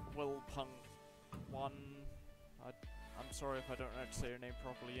 Will Punk One. I'm sorry if I don't know how to say your name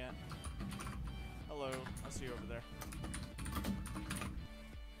properly yet. Hello, I see you over there.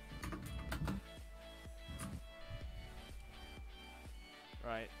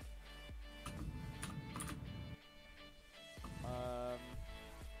 Right.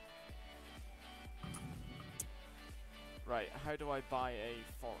 Right, how do I buy a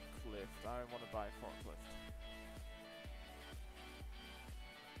forklift? I want to buy a forklift.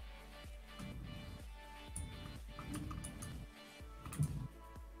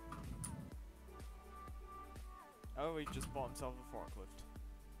 Oh, he just bought himself a forklift.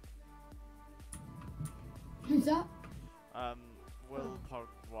 Who's that? Will Pug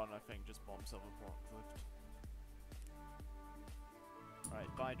One, I think, just bought himself a forklift.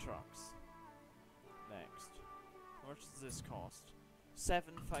 Right, buy trucks. Next. How much does this cost?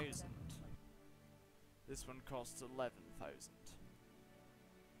 7,000. This one costs 11,000.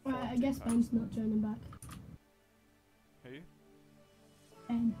 Right, I guess 40,000. Ben's not joining back. Who?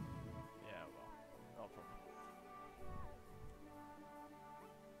 Ben. Yeah, well, no problem.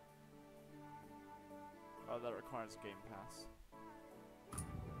 Oh, that requires Game Pass.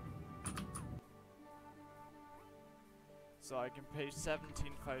 So I can pay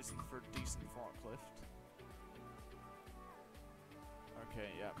 17,000 for a decent forklift. Okay,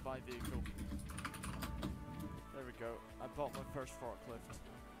 yeah, buy vehicle. There we go. I bought my first forklift.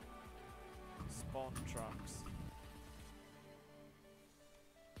 Spawn trucks.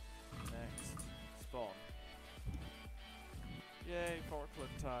 Next. Spawn. Yay,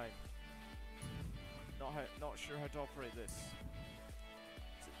 forklift time. Not sure how to operate this.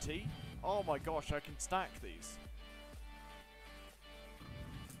 Is it T? Oh my gosh, I can stack these.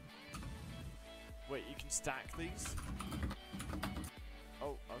 Wait, you can stack these?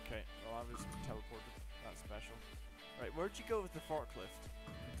 Oh, okay. Well, I was teleported. That's special. Right, where'd you go with the forklift?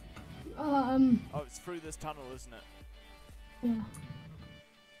 Oh, it's through this tunnel, isn't it? Yeah.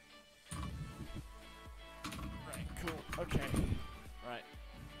 Right, cool. Okay. Right.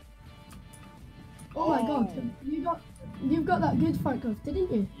 Oh my god, you've got that good forklift,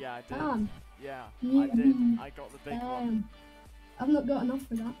 didn't you? Yeah, I did. Damn. Yeah, You- I did. I got the big one. I've not got enough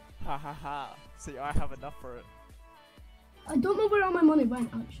for that. Ha ha ha. See, I have enough for it. I don't know where all my money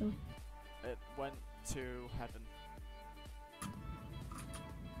went, actually. It went to heaven.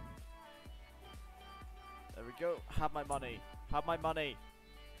 There we go. Have my money. Have my money.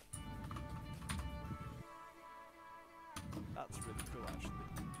 That's really cool, actually.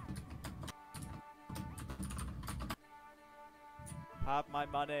 Have my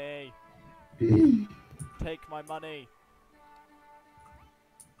money. Take my money.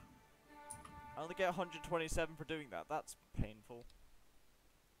 I only get 127 for doing that. That's painful.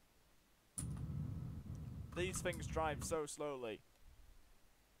 These things drive so slowly.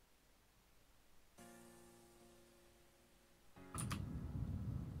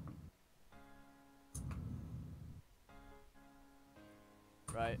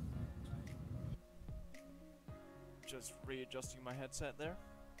 Right. Just readjusting my headset there.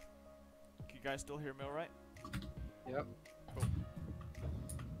 Can you guys still hear me alright? Yep. Cool.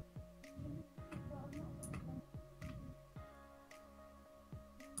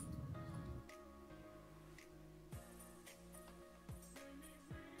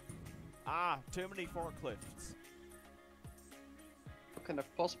 Ah, too many forklifts. How can there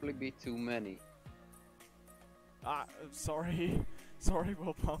possibly be too many? Ah, sorry. Sorry,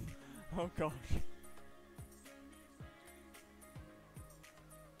 Wilpum. Oh gosh.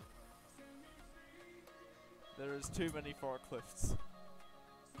 There is too many forklifts.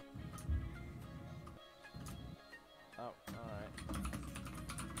 Oh, alright.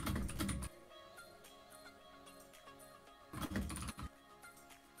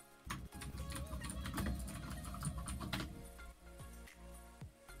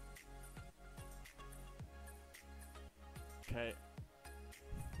 Okay.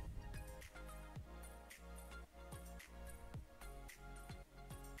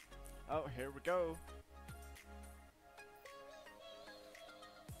 Oh, here we go.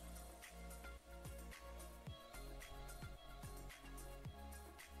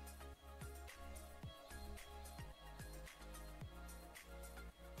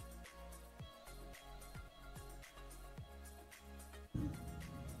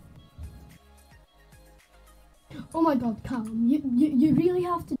 Oh my god, Callum, you really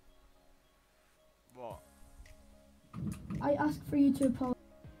have to. What? I asked for you to apologize.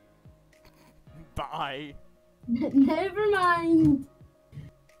 Bye. Never mind.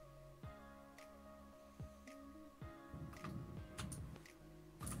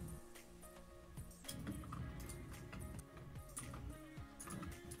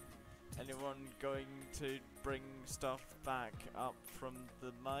 Anyone going to bring stuff back up from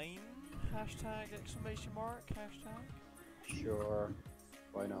the mine? Hashtag exclamation mark? Hashtag? Sure.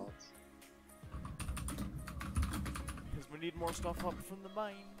 Why not? Because we need more stuff up from the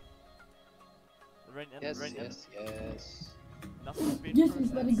mine. Yes, yes, yes. Nothing's been This is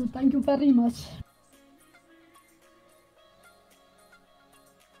very processed. good, thank you very much.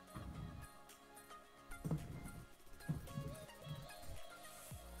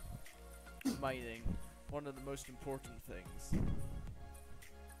 Mining, one of the most important things.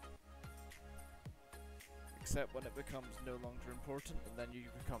 Except when it becomes no longer important and then you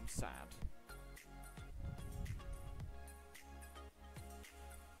become sad.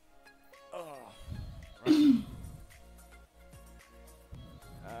 Oh. Right.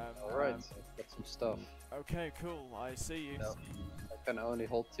 Alright, I've got some stuff. Okay, cool. I see you. No, I can only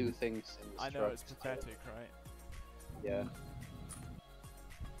hold 2 things in this I know truck, it's so- pathetic, right? Yeah.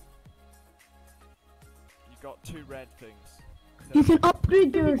 You got 2 red things. You can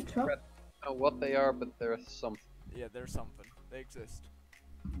upgrade your truck. I don't know what they are, but there's some. Yeah, there's something. They exist.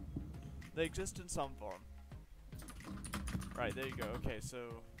 They exist in some form. Right, there you go. Okay,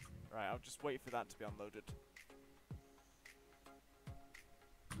 so... Right, I'll just wait for that to be unloaded.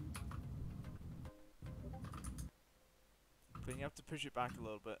 Then you have to push it back a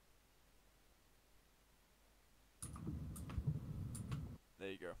little bit. There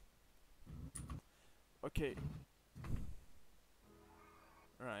you go. Okay.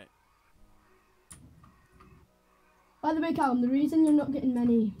 Right. By the way, Callum, the reason you're not getting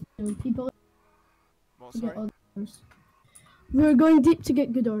many people Well, to get sorry. others. We're going deep to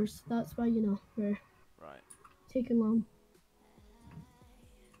get good ores. That's why, you know, we're Right. taking long.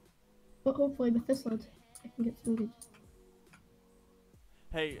 But hopefully with this load, I can get some good.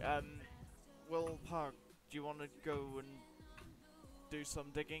 Hey, Will Park, do you want to go and do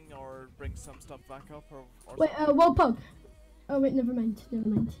some digging or bring some stuff back up or Wait, something? well, Pug. Oh wait, never mind. Never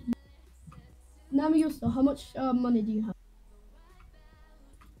mind. Namiyusto, how much money do you have?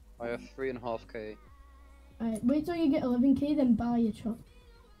 I have 3.5k. Alright, wait till you get 11k, then buy a truck.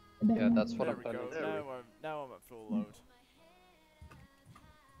 A better Yeah, one. that's what There I'm we planning go. to do. Now I'm at full load.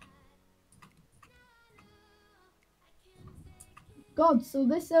 God, so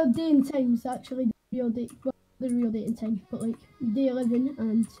this day and time is actually the real date. Well, the real date and time, but like day 11,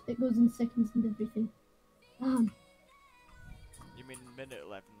 and it goes in seconds and everything. Damn. You mean minute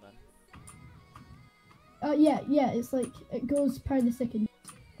 11 then? Yeah, it's like it goes per the second.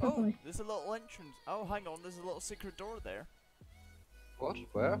 Oh, Properly. there's a little entrance. Oh, hang on, there's a little secret door there. What?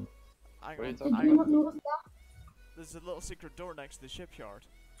 Where? Hang What are you on, talking Did you not notice that? there's a little secret door next to the shipyard.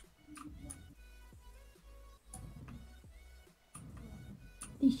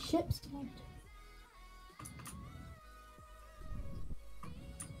 These ships.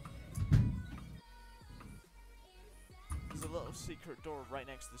 There's a little secret door right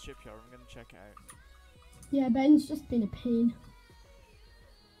next to the shipyard. I'm gonna check it out. Yeah, Ben's just been a pain.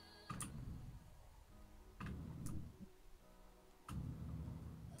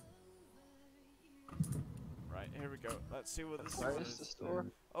 Right, here we go. Let's see what this Where is. is the store?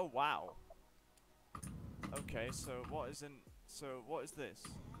 Oh wow. Okay, so what is in? So what is this?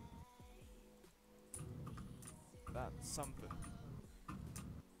 That's something.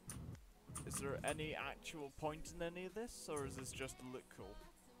 Is there any actual point in any of this, or is this just to look cool?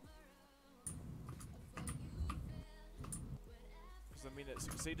 Because I mean, it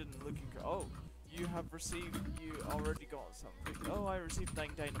succeeded in looking cool. Oh, you already got something. Oh, I received 9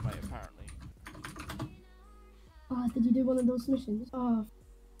 dynamite apparently. Ah, did you do one of those missions? Oh,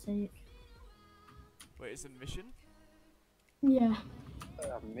 for sake. Wait, is it a mission? Yeah,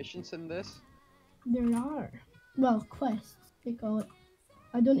 Missions in this? there are. Well, quests, they call it.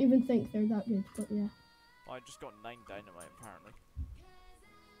 I don't even think they're that good, but yeah. Oh, I just got 9 dynamite apparently.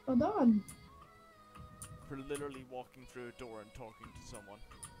 Hold on. For literally walking through a door and talking to someone.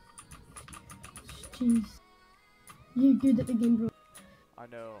 Jeez. You good at the game, bro. I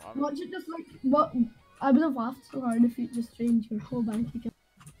know, What you just like, what? I would have laughed so hard if you just drained your whole bank account.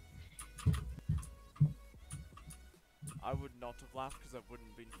 I would not have laughed because that wouldn't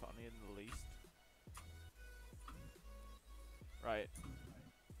have been funny in the least. Right.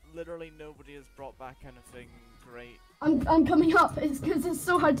 Literally nobody has brought back anything great. I'm coming up. It's because it's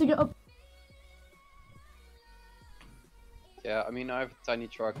so hard to get up. Yeah, I mean, I have a tiny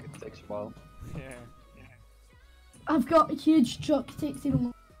truck, it takes a while. Yeah. I've got a huge truck. It takes even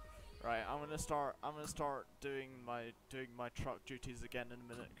longer. Right, I'm gonna start doing my truck duties again in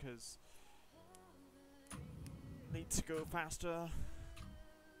a minute because need to go faster.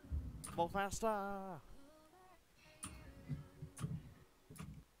 More faster.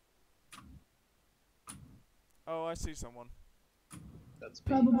 Oh, I see someone. That's me.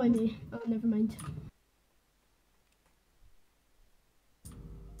 Probably me. Oh, never mind.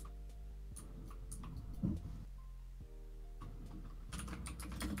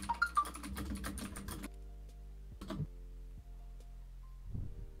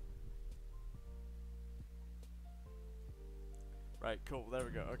 Right, cool, there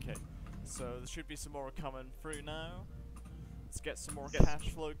we go, okay. So there should be some more coming through now. Let's get some more cash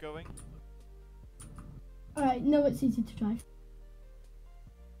flow going. Alright, no, it's easy to drive.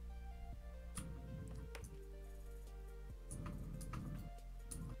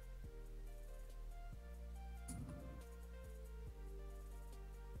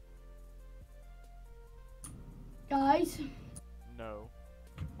 Guys, No.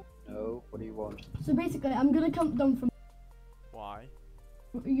 No, what do you want? so basically, I'm gonna count down from. Why?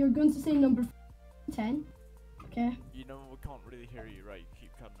 You're going to say number 10. Okay. You know, we can't really hear you, right? You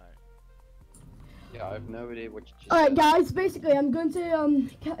keep cutting out. Yeah, I have no idea what you just Alright, said. guys, basically, I'm going to,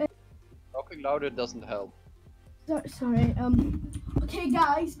 Talking louder doesn't help. sorry, okay,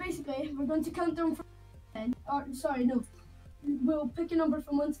 guys, basically, we're going to count down from 10. Or, sorry, no. We'll pick a number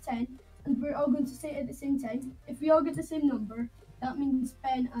from 1 to 10, and we're all going to say it at the same time. If we all get the same number, that means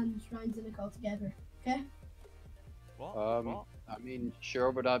Ben and Ryan's in a call together, okay? What? What? I mean,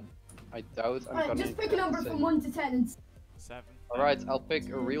 sure, but I doubt I'm Alright, gonna. just pick a number from 1 to 10 and 7. Alright, I'll pick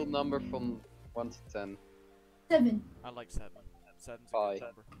a real number from 1 to 10. 7. I like 7. 7's a Five. good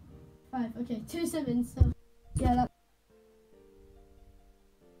number. 5, okay, 2 sevens, so, yeah, that.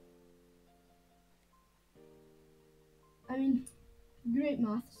 I mean, great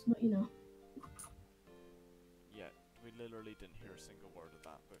maths, but you know. Yeah, we literally didn't hear a single word of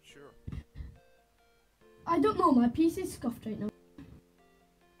that, but sure. I don't know, my PC's scuffed right now.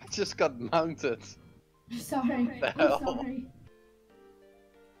 I just got mounted. Sorry, The I'm hell? sorry.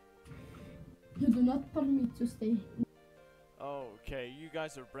 You do not permit to stay. Okay, you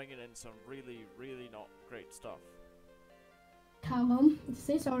guys are bringing in some really, really not great stuff. Callum,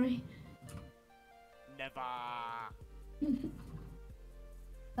 say sorry. Never!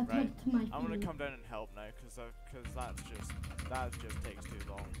 That Right, hurt my I'm gonna feelings. come down and help now, cause that just takes too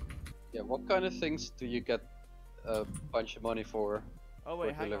long. Yeah, what kind of things do you get a bunch of money for? Oh wait,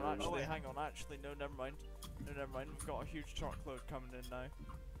 For hang on, delivery. actually, no, never mind. No, never mind, we've got a huge truckload coming in now.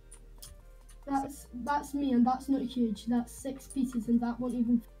 That's me, and that's not huge. That's 6 pieces, and that won't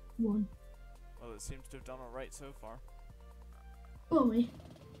even fit one. Well, it seems to have done alright so far. Chloe.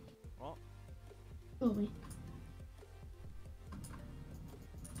 What? Chloe.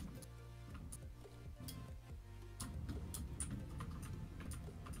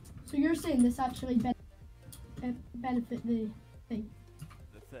 So you're saying this actually benefit the thing?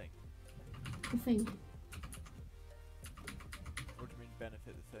 The thing. The thing. What do you mean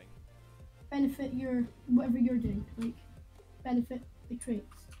benefit the thing? Benefit your, whatever you're doing. Like, benefit the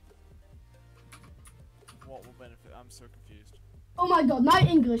crates. What will benefit? I'm so confused. Oh my god, my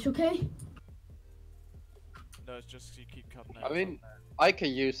English, okay? No, it's just you keep cutting out. I mean, I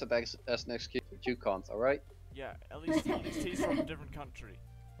can use it as an excuse, but you can't, alright? yeah, at least he's from a different country.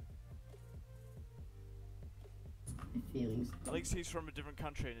 My feelings. At least he's from a different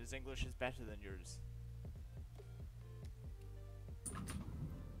country and his English is better than yours.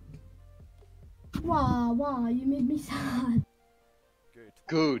 Wow, you made me sad. Good.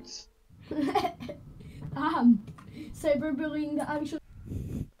 Good. Cyberbullying the actual.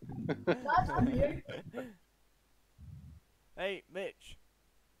 That's weird. Hey, Mitch,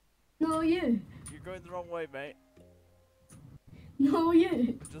 No, you. you're going the wrong way, mate. No,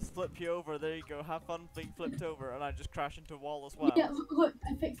 you. Just flip you over. There you go. Have fun being flipped over, and I just crash into a wall as well. Yeah, look,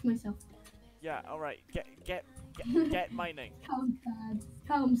 I fixed myself. Yeah. All right. Get mining. Calm sad.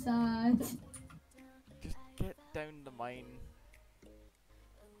 Calm sad. Just get down the mine.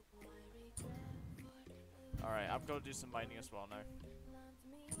 All right. I've got to do some mining as well now.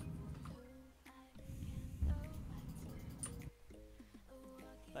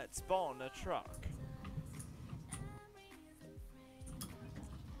 Let's spawn a truck.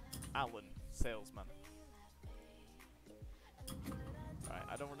 Alan, salesman. Right,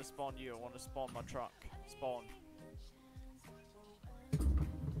 I don't want to spawn you, I want to spawn my truck. Spawn.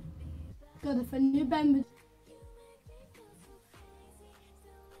 God, if I knew Ben would.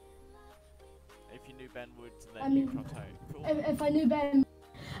 If you knew Ben would, then I you mean, cut out. Cool. If I knew Ben.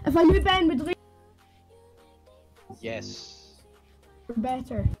 If I knew Ben would leave Yes.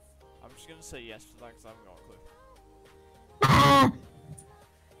 better. I'm just gonna say yes to that because I haven't got a clue.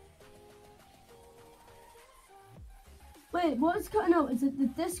 Wait, what is cutting out? Is it the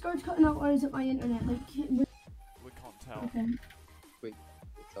Discord cutting out or is it my internet? Like, We can't tell. okay.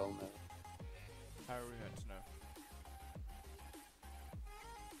 It's all now. How are we meant to know?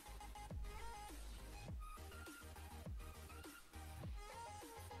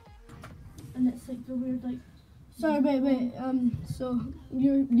 And it's like the weird, like. Sorry, wait. So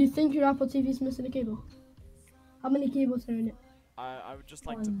you think your Apple TV is missing a cable? How many cables are in it? I would just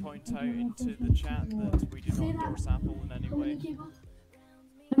like to point out into the chat that we do not endorse Apple in any How many way. cables?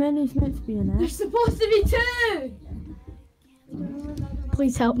 How many's meant to be in There's it? supposed to be 2!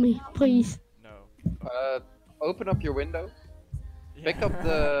 Please help me, please. No. Open up your window, pick up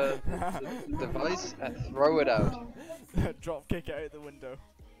the device, and throw it out. Drop kick it out the window.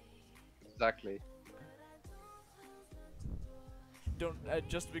 Exactly. Don't,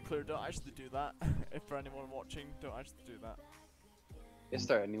 just to be clear, don't actually do that. If for anyone watching, don't actually do that. Is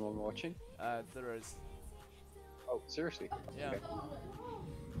there anyone watching? There is. Oh, seriously? Yeah. Okay.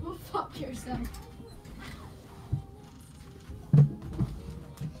 Go fuck yourself.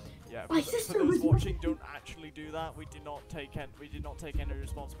 Yeah. My For sister those was watching, don't actually do that. We did not take any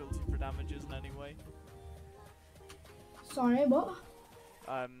responsibility for damages in any way. Sorry, what?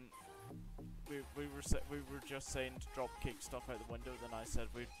 We were just saying to drop kick stuff out the window. Then I said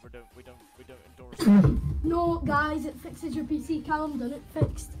we don't endorse that. No, guys, it fixes your PC. Callum done it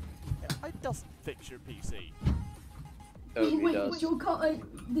fixed. It doesn't fix your PC. Totally Wait, does. Joe cut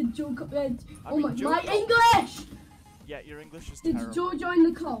did Joe cut I oh mean, my, Joe my got- English! Yeah, your English is Did terrible. Joe join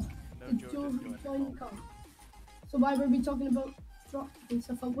the call? No, Did Joe Joe didn't join the call. call? So why were we talking about drop and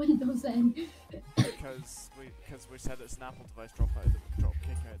stuff on Windows then? because we said it's an Apple device. Drop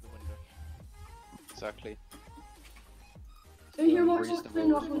kick out the window. Exactly. Who here the watches reasonable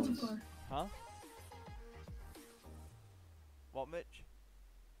Brain Rock response. 124? Huh? What, Mitch?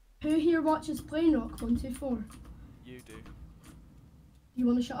 Who here watches Brain Rock 124? You do. Do you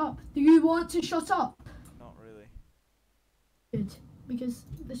want to shut up? Do you want to shut up? Not really. Good, because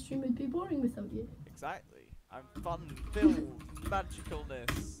the stream would be boring without you. Exactly. I'm fun-filled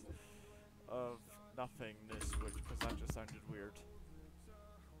magicalness of nothingness, which, because that just sounded weird.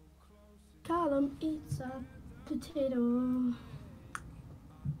 Callum eats a potato.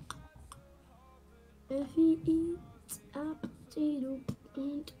 If he eats a potato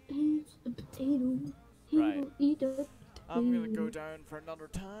and eats a potato, he Right. will eat a potato. I'm gonna go down for another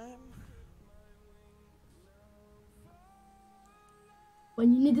time.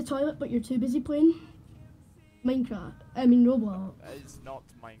 When you need the toilet but you're too busy playing Minecraft, I mean Roblox. It's not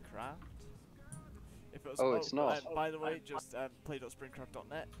Minecraft. If it was, Oh, it's not. By the way, just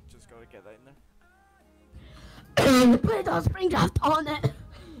play.springcraft.net. Just gotta get that in there. Play.springcraft on it.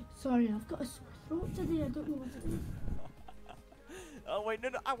 Sorry, I've got a sore throat today. I don't know what to do. Oh wait, no,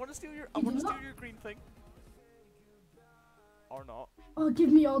 I want to steal your, green thing. Or not. Oh,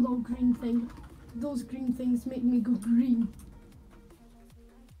 give me all those green things. Those green things make me go green.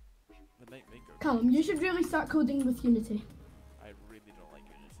 They make me go. Callum, you should really start coding with Unity. I really don't like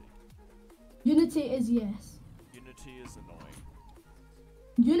Unity. Unity is yes. Unity is annoying.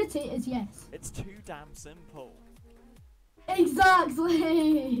 Unity is yes. It's too damn simple.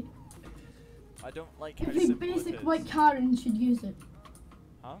 Exactly. I don't like how Every simple it basic is. white Karen should use it.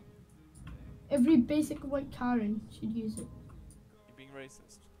 Huh? Every basic white Karen should use it. You're being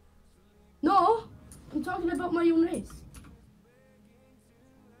racist. No, I'm talking about my own race.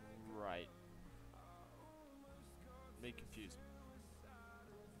 Right. Make confusing.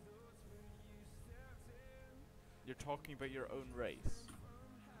 You're talking about your own race.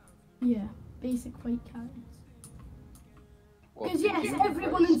 Yeah, basic white Karens. What Because do yes, you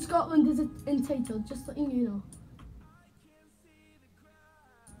everyone raise? in Scotland is entitled, just letting you know.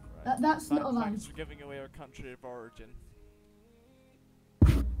 Right. That's not a lie. Thanks for giving away our country of origin.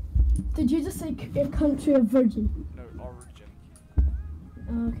 Did you just say a country of virgin? No, origin.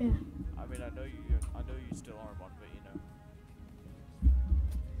 Oh, okay. I mean, I know you still are one, but you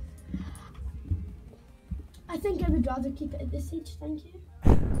know. I think I would rather keep it at this age, thank you.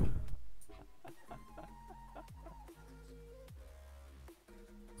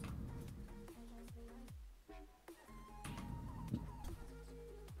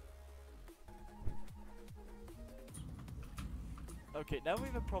 Okay, now we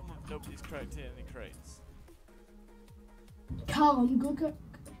have a problem of nobody's correcting any crates. Callum, go go.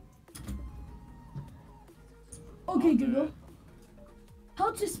 Okay, I'll do Google. it.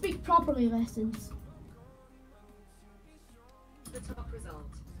 How to speak properly lessons. The top result.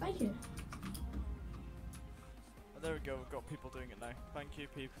 Thank you. Oh, there we go, we've got people doing it now. Thank you,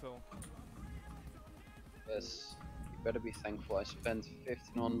 people. Yes, you better be thankful. I spent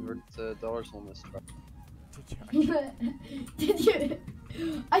 $1,500 on this truck. Did you actually? Did you?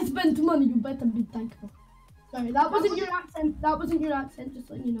 I spent money, you better be thankful. Sorry, that wasn't your accent. That wasn't your accent, just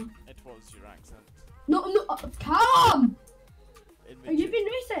letting you know. It was your accent. No, calm! In Are you Mitch's- being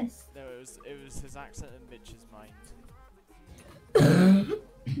racist? No, it was his accent in Mitch's mind.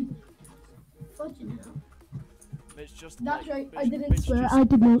 Fudging hell. Mitch just That's like, right, I Mitch- didn't Mitch swear, just- I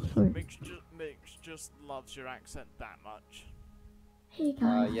did not swear. Mitch just loves your accent that much. Hey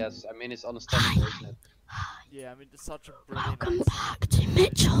guys. Yes, I mean it's understandable, isn't it? Yeah, I mean it's such a brilliant Welcome accent. back to Mitch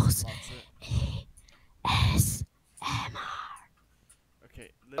Mitchell's loves it. ASMR. Okay,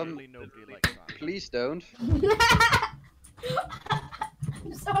 literally nobody likes that. Please don't.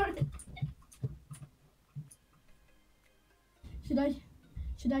 I'm sorry. Should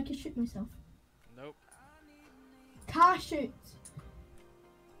I shoot myself? Nope. Shoot.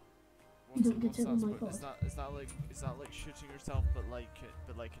 What's, don't get what's it that on my spo- fault. is that like shooting yourself, but like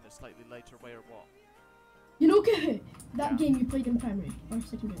in a slightly lighter way, or what? You know Kahoot? That Yeah. game you played in primary or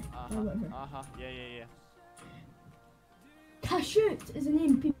secondary or whatever. Yeah. Shoot is a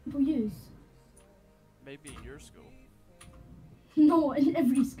name people use. Maybe in your school, No, in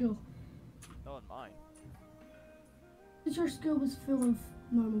every school. not in mine. Because your school was full of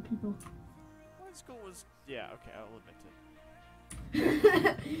normal people. My school was, yeah, okay, I'll admit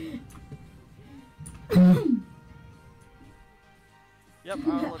it. Yep,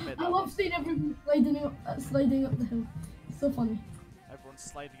 I'll admit I that. love seeing everyone sliding up the hill. It's so funny. Everyone's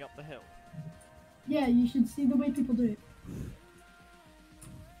sliding up the hill. Yeah, you should see the way people do it.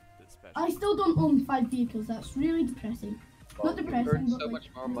 It's special. I still don't own 5 vehicles. That's really depressing. Well, Not you depressing, earn but so like, much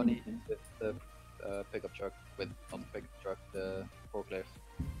more really money depressing. with the pickup truck, not the pickup truck, the forklift.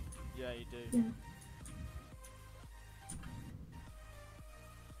 Yeah, you do. Yeah.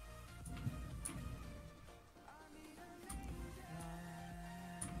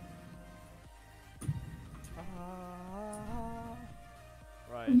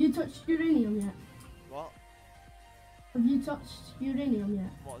 you touched uranium yet? What? Have you touched uranium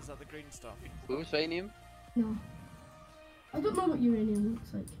yet? What is that? The green stuff? Uranium? No. I don't know what uranium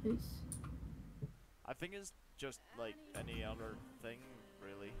looks like. I think it's just like any other thing,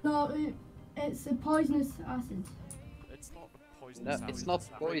 really. No, it's a poisonous acid. It's not a No, poisonous it's acid, not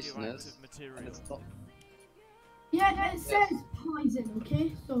a poisonous. radioactive material. And it's not. Yeah, it says poison,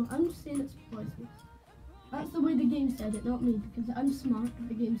 okay? So I'm just saying it's poisonous. That's the way the game said it, not me, because I'm smart, but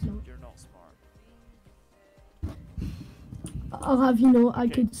the game's not. You're not smart. I'll have you know, I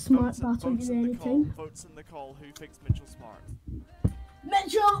Okay, could smart votes battle votes you in the call. anytime. Votes in the call. Who thinks Mitchell smart?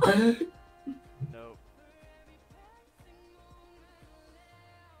 Mitchell! No.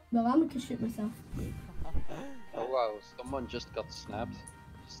 Well, I'm gonna shoot myself. Oh wow, someone just got snapped.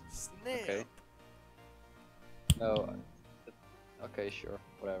 Snip. Okay. No. Okay, sure,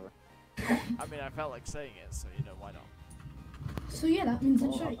 whatever. I mean, I felt like saying it, so you know why not. So yeah, that means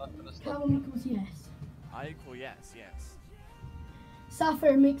it's Oh, I'm right. not gonna stop. Callum equals yes. I equal yes, yes.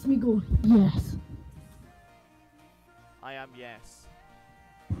 Sapphire makes me go yes. I am yes.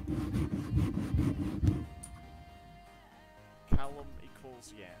 Callum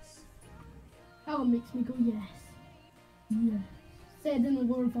equals yes. Callum makes me go yes. Yes. Said in a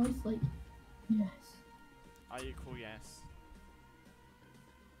lower voice like yes. I equal yes.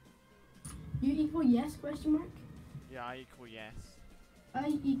 You equal yes, question mark? Yeah, I equal yes.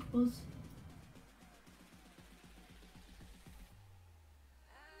 I equals.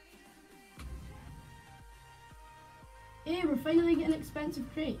 Hey, we're finally getting expensive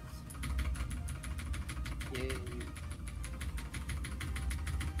crates. Yay.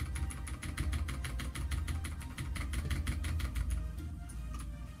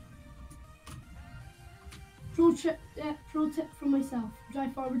 Pro tip from myself: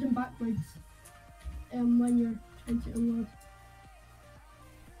 drive forward and backwards. When you're trying to unload.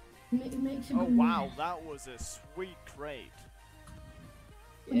 It makes you Oh go wow, yes. that was a sweet crate.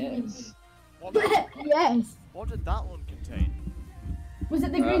 What do you mean? Yes. What did, Yes. what did that one contain? Was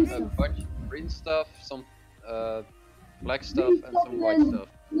it the green A stuff? bunch of green stuff, some black stuff, Green and stuff some white and- stuff.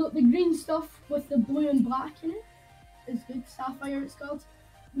 No, the green stuff with the blue and black in it is good. Sapphire, it's called.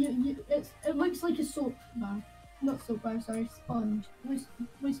 It looks like a soap bar. Not soap bar, sorry, sponge.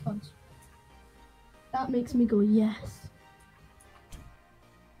 Blue sponge. That makes me go yes.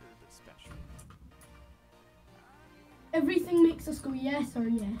 You're a bit special. Everything makes us go yes or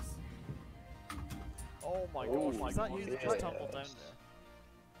yes. Oh my Oh gosh, my is that you that just gosh. tumbled down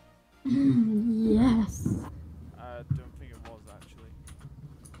there? Yes. I don't think it was actually.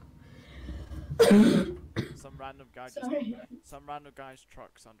 Some random guy's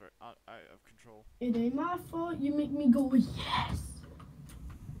truck's out of control. It ain't my fault. You make me go yes.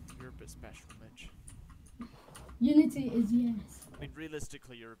 You're a bit special, Mitch. Unity is yes. I mean,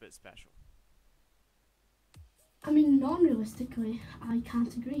 realistically, you're a bit special. I mean, non-realistically, I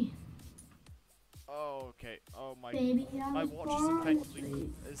can't agree. Oh, okay. Oh my. Baby, I My was watch is born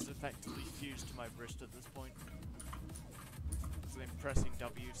effectively fused to my wrist at this point. Because I'm pressing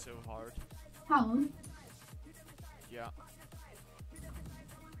W so hard. How long? Yeah.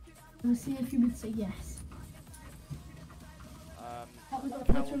 Let's see if you would say yes. That was what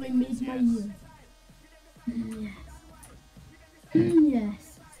Callum literally equals made my yes. year. Yes.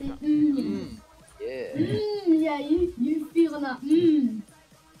 Yes. Say yes. Yeah. Yeah, you feeling that? I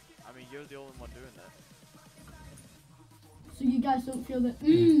mean, you're the only one doing that. So you guys don't feel that?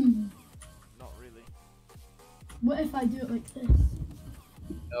 Not really. What if I do it like this?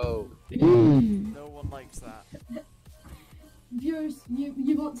 No. No one likes that. Viewers,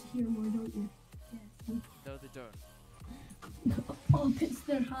 you want to hear more, don't you? Yes. No, they don't. All puts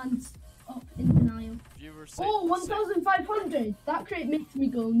their hands up in denial. Viewers say. Oh, 1,500! That crate makes me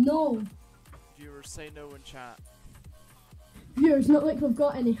go no. Viewers say no in chat. Viewers, not like we've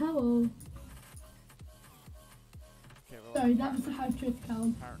got any. Hello. Okay, well. Sorry, that was the hard truth,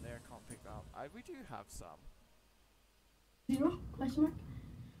 Callum. Apparently, I can't pick that up. We do have some. 0? Question mark?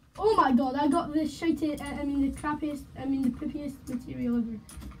 Oh my god, I got the shitty, the crappiest, the poopiest material ever.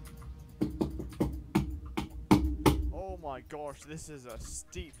 Oh my gosh, this is a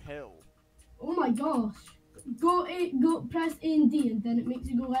steep hill. Oh my gosh. Go press A and D and then it makes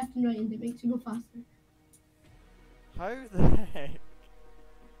you go left and right and it makes you go faster. How the heck?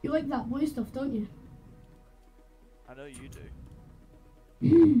 You like that blue stuff, don't you? I know you do.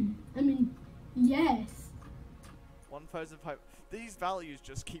 I mean, yes. 1,500. These values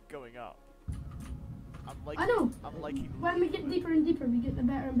just keep going up. I know. I'm liking. When we get deeper and deeper, we get the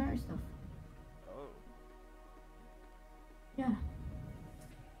better and better stuff. Oh. Yeah.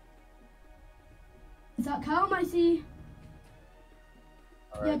 Is that Callum I see?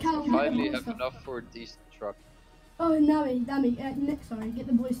 Alright, Callum, I get the finally blue have stuff. enough for a decent truck. Oh, Nami, Nick, sorry, get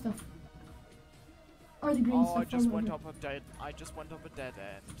the blue stuff. Or the green Oh, stuff. I just or went whatever. up a dead. I just went up a dead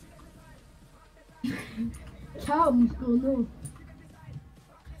end. Callum, oh no.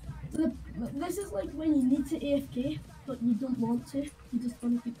 This is like when you need to AFK, but you don't want to. You just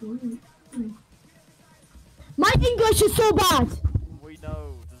want to keep going. My English is so bad! We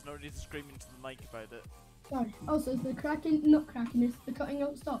know. There's no need to scream into the mic about it. Sorry. Also, is the not cracking, the cutting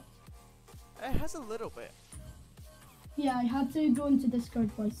out stopped? It has a little bit. Yeah, I had to go into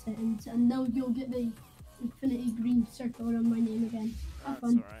Discord voice settings, and now you'll get the infinity green circle around my name again. Have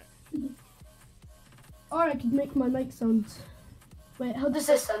That's fun. alright. Or I could make my mic sound. Wait, how does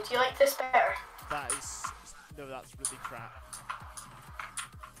this sound? Do you like this better? That is. No, that's really crap.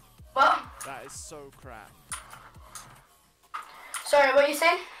 What? That is so crap. Sorry, what are you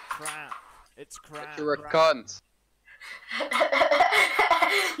saying? Crap. It's crap. You're a cunt.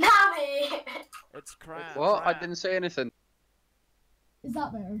 Nami! It's crap. Well, I crap. didn't say anything. Is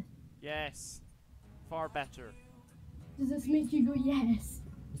that better? Yes. Far better. Does this make you go yes?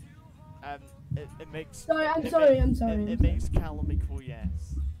 It makes. Sorry, I'm it sorry, ma- I'm sorry. It makes Callum equal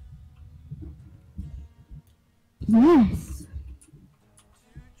yes. Yes.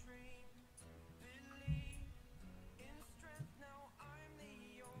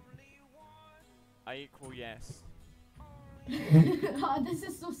 I equal yes. Oh, this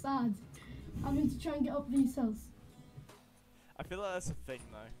is so sad. Having to try and get up these hills. I feel like that's a thing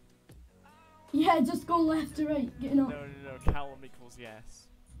though. Yeah, just going left to right, getting up. No. Callum equals yes.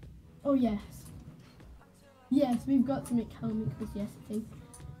 Oh yes. Yes, we've got to make Callum equals yes, I think.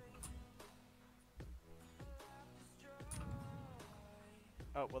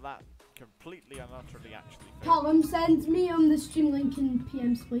 Oh well, that completely and utterly actually. failed. Callum, send me on the stream link in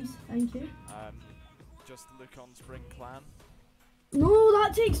PMs, please. Thank you. Just look on Spring Clan. No,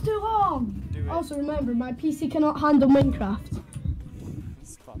 that takes too long. Do it. Also, remember, my PC cannot handle Minecraft.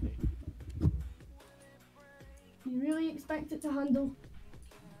 It's funny. You really expect it to handle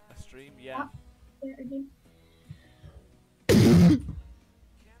A stream, yeah. better game?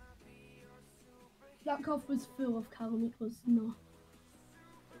 That cough was full of Callum equals no.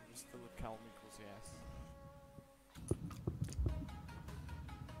 It was full of Callum equals yes.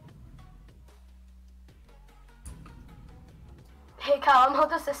 Hey Callum, how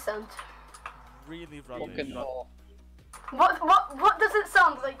does this sound? Really rubbish. Fucking hell. What does it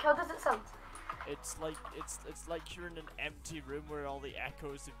sound like? How does it sound? It's like you're in an empty room where all the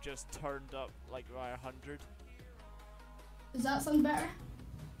echoes have just turned up like by 100. Does that sound better?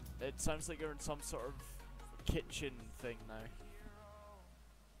 It sounds like you're in some sort of kitchen thing now.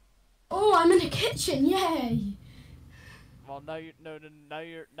 Oh, I'm in a kitchen! Yay! Well, now you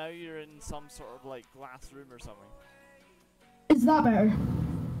now you're in some sort of like glass room or something. Is that better?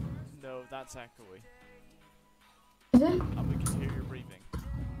 No, that's echoey, Is it? and we can hear your breathing.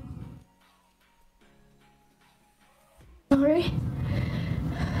 Sorry.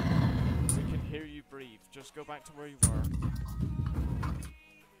 We can hear you breathe. Just go back to where you were.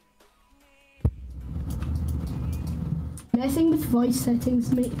 Messing with voice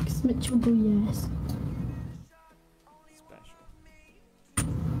settings makes Mitchell go yes. Special.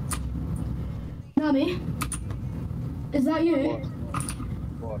 Nami? Is that you?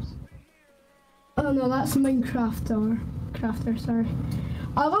 What? Oh no, that's Minecraft or Crafter, sorry.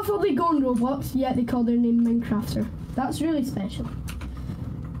 I love how they go on Roblox, yet they call their name Minecrafter. That's really special.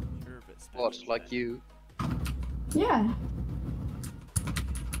 You're a bit special. What? Like you? Yeah.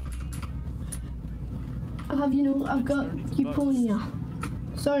 I've got Euponia.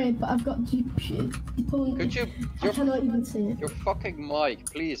 Sorry, but I've got Euponia. Could you? I cannot even say it. Your fucking mic,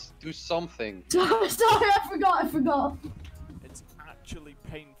 please do something. Sorry, I forgot. It's actually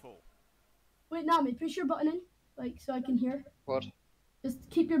painful. Wait, Nami, push your button in, like, so I can hear. What? Just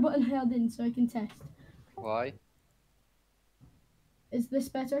keep your button held in so I can test. Why? Is this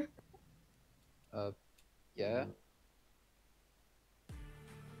better? Yeah.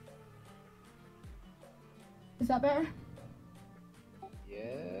 Is that better?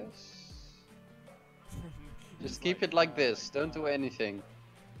 Yes. Just keep it like this. Don't do anything.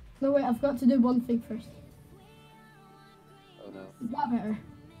 No, wait, I've got to do one thing first. Oh no. Is that better?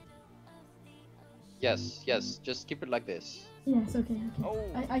 Yes, yes. Just keep it like this. Yes, okay. Oh.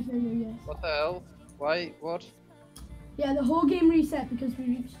 I hear you, yes. What the hell? Why? What? Yeah, the whole game reset because we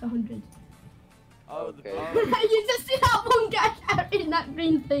reached 100. Oh, Okay. You just see that one guy carrying that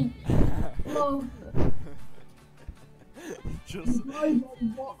green thing. Oh, Just I will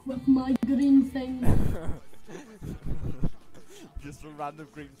walk with my green thing. just a random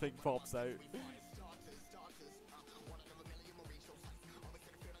green thing pops out.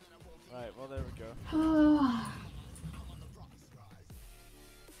 Right, well there we go.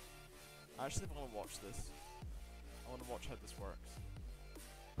 I actually want to watch this. I want to watch how this works.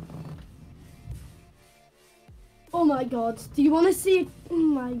 Oh my god. Do you want to see? Oh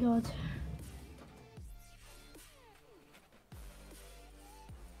my god.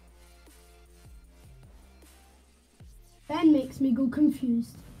 Ben makes me go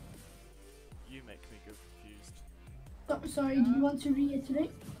confused. You make me go confused. Oh, sorry, do you want to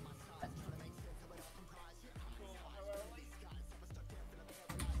reiterate?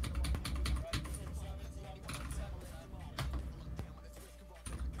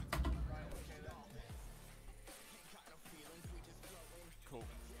 Cool.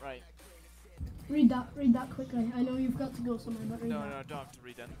 Right. Read that quickly. I know you've got to go somewhere, but read No, that. no, I don't have to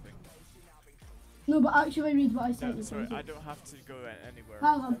read anything. No, but actually read what I No, sent you. sorry, please. I don't have to go anywhere.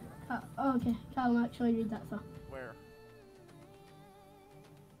 Callum. Oh, okay. Callum, actually read that stuff. Where?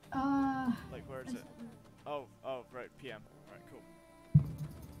 Uh, Like, where is it? Oh, right, PM. Right, cool.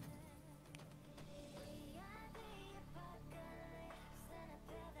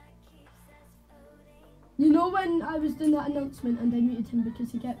 you know when I was doing that announcement and I muted him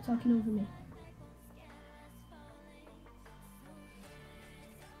because he kept talking over me?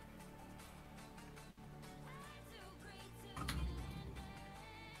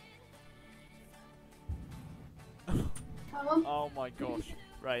 Callum, Oh my gosh.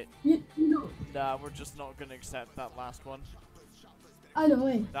 Right. you know, Nah, we're just not gonna accept that last one. I know,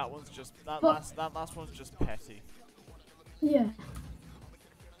 eh? That one's just that But- last one's just petty. Yeah.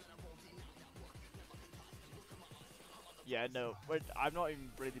 Yeah, no, I'm not even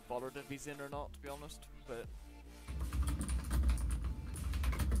really bothered if he's in or not, to be honest. But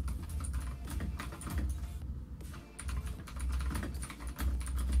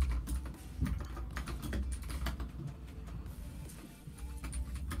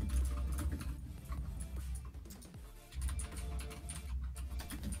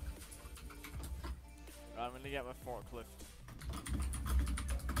I'm gonna get my forklift.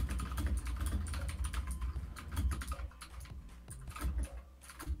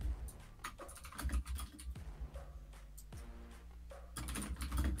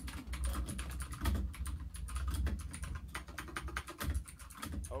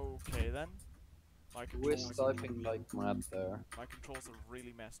 Okay then. My Who is controls, typing like mad there? my controls are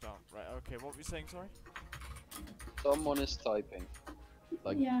really messed up. Right, okay, what were you saying, sorry? Someone is typing.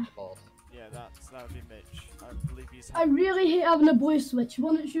 Like Yeah. boss. Yeah, that would be Mitch. I believe he's I really hate having a blue switch.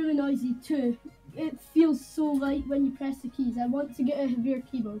 One, it's really noisy. Two, it feels so light when you press the keys. I want to get a heavier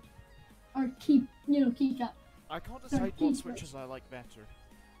keyboard. Or keycap. I can't Sorry, decide key what switch. switches I like better.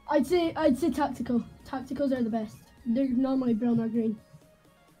 I'd say tactical. Tacticals are the best. They're normally brown or green.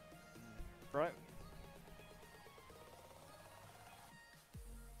 Right.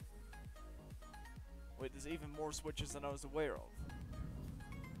 Wait, there's even more switches than I was aware of.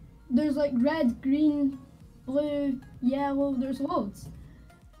 There's like red, green, blue, yellow. There's loads.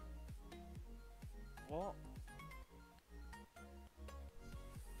 What?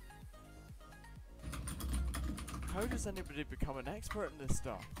 How does anybody become an expert in this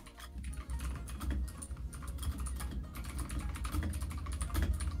stuff?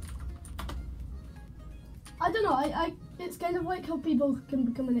 I don't know. It's kind of like how people can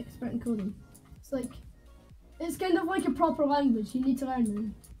become an expert in coding. It's kind of like a proper language. You need to learn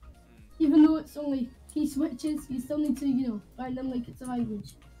them. Even though it's only key switches, you still need to, learn them like it's a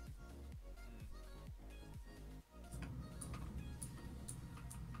language.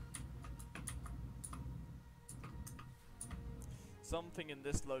 Something in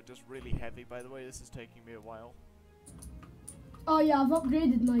this load is really heavy, by the way. This is taking me a while. Oh yeah, I've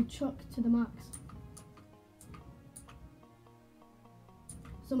upgraded my truck to the max.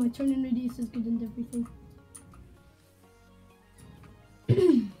 So my turning radius is good and everything.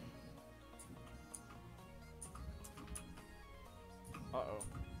 Uh-oh.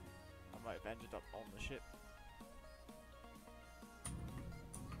 I might have ended up on the ship.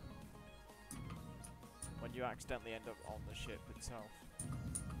 When you accidentally end up on the ship itself.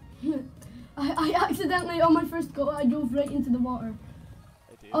 I accidentally, on my first go, I drove right into the water.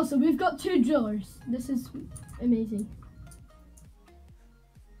 I did. Also, we've got 2 drillers. This is amazing.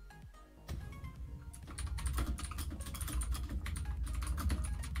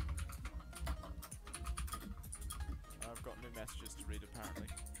 I've got new messages to read apparently.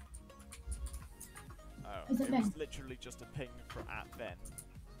 Oh, Is it was Ben? literally just a ping for @Ben.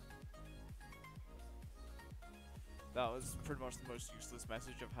 That was pretty much the most useless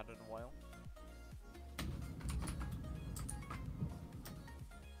message I've had in a while.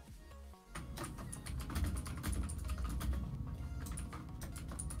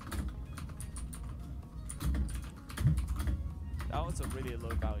 was a really low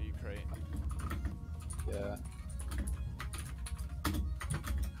value crate. Yeah.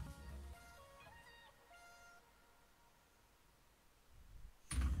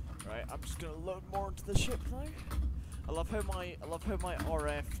 Right, I'm just gonna load more into the ship now. I love how my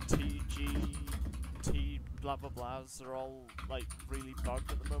RF, TG, T blah blah blahs are all like really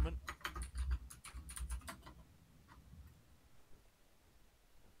bugged at the moment.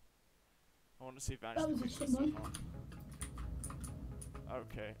 I want to see if it actually was a picks shit this up one. on.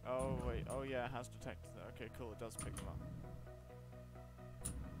 Okay. Oh wait. Oh yeah, it has detected that. Okay, cool. It does pick them up.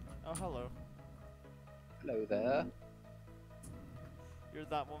 Oh hello. Hello there. You're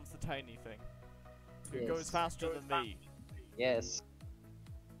that one with the tiny thing. Who Yes. goes faster than me? Yes.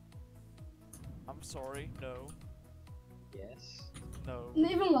 I'm sorry. No. Yes. No.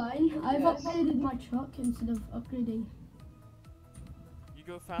 Never mind. I've Yes. upgraded my truck instead of upgrading. You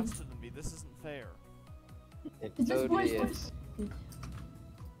go faster than me. This isn't fair. It Is this totally voice is. good?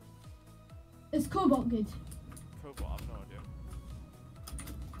 Is Cobalt good? Cobalt, I've no idea.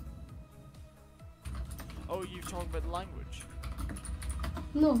 Oh, you're talking about the language?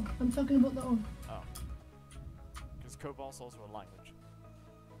 No, I'm talking about the org. Oh. Because Cobalt's also a language.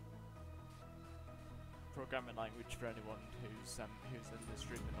 Programming language for anyone who's in the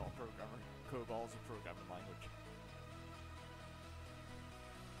stream and not a programmer. Cobalt's a programming language.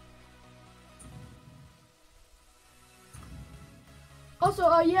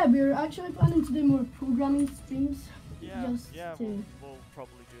 Also, yeah, we're actually planning to do more programming streams. Yeah, Just yeah, to we'll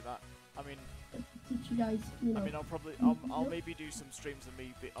probably do that. I mean, teach you guys, you know. I mean, I'll probably, I'll maybe do some streams of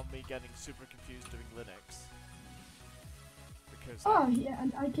me getting super confused doing Linux. Because Oh, yeah,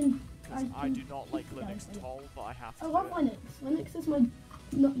 and I can do not like teach you guys Linux at all, but I have to I do love it. Linux. Linux is my,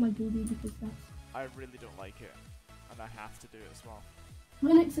 not my baby because that's... I really don't like it, and I have to do it as well.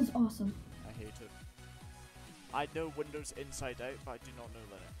 Linux is awesome. I hate it. I know Windows inside out, but I do not know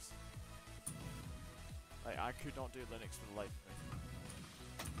Linux. Like, I could not do Linux for the life of me.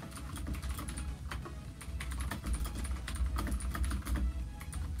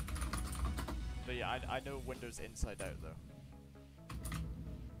 But yeah, I know Windows inside out though.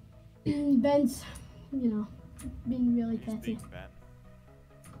 Ben's, you know, being really Who's petty. being Ben?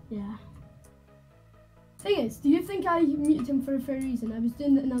 Yeah. Thing is, do you think I muted him for a fair reason? I was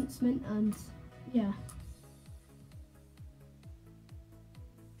doing the announcement and, yeah.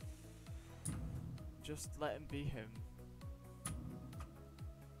 Just let him be him.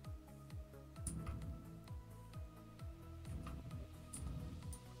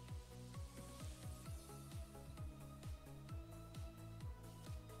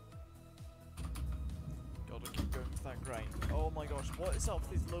 Gotta keep going with that grind. Oh my gosh, what is up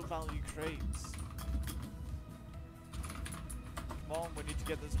with these low value crates? Come on, we need to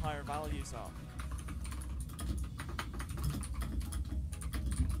get those higher values up.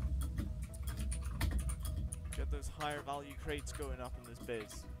 Get those higher value crates going up in this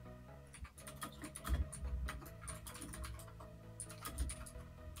base.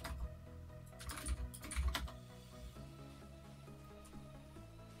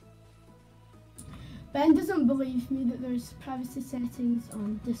 Ben doesn't believe me that there's privacy settings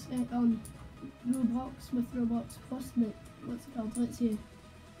on this on Roblox with Roblox Plus. What's it called? Let's see.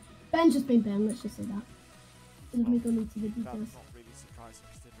 Ben's just being Ben. Let's just say that. Doesn't make go into the details. That's not really surprising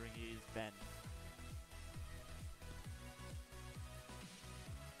considering he is Ben.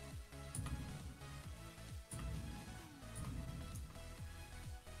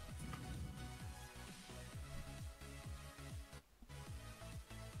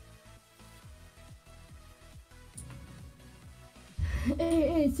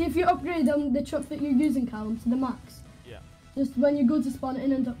 Hey, see if you upgrade the truck that you're using, Callum, to the max. Yeah. Just when you go to spawn it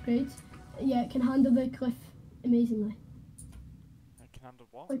in and upgrade, yeah, it can handle the cliff amazingly. I can handle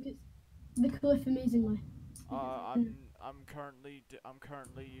what? Like it's the cliff amazingly. I'm currently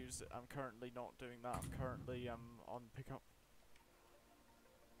not doing that. I'm currently on pickup.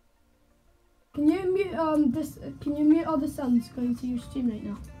 Can you mute Can you mute all the sounds going to your stream right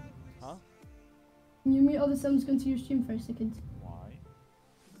now? Huh? Can you mute all the sounds going to your stream for a second? Why?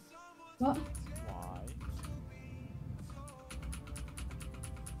 What? Why?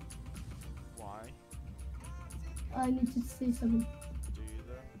 Why? I need to say something. Do you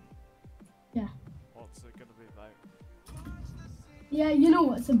though? Yeah. What's it gonna be about? Yeah, you know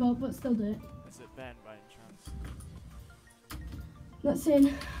what it's about, but still do it. Is it Ben by any chance? Not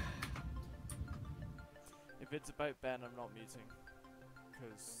saying. If it's about Ben, I'm not muting.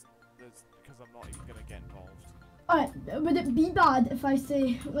 Because I'm not even gonna get involved. Alright, would it be bad if I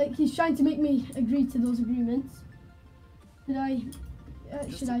say, like, he's trying to make me agree to those agreements? Should I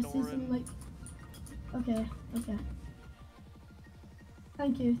say ignore something him. like, okay.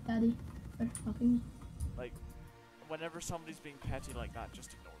 Thank you, Daddy, for helping me. Like, whenever somebody's being petty like that,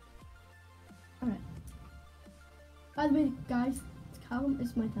 just ignore them. Alright. By the way, guys, Callum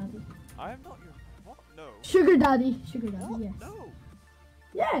is my daddy. I am not your... What? No. Sugar daddy. Sugar daddy, What? yes. No.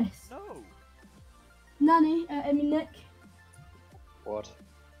 Yes! No. Nanny, I mean Nick. What?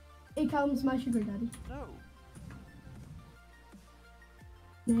 Hey, Callum's my sugar daddy. No.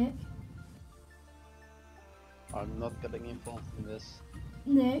 Nick. I'm not getting involved in this.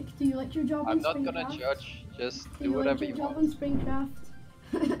 Nick, do you like your job I'm in not Springcraft? gonna judge. Just Do do you whatever like you your job want. in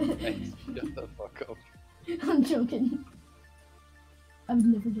Springcraft? Hey, shut the fuck up. I'm joking. I would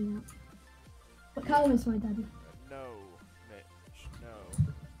never do that. But Callum is my daddy. No, Mitch. No.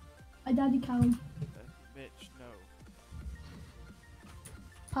 My daddy Callum. Mitch, no.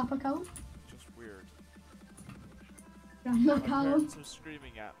 Papa Callum. Just weird. Grandma My Callum. parents are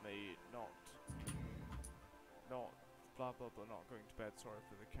screaming at me, not blah blah blah, not going to bed, sorry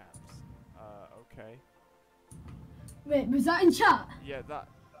for the cats. Okay. Wait, was that in chat? Yeah, that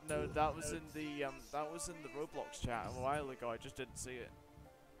was in the Roblox chat a while ago, I just didn't see it.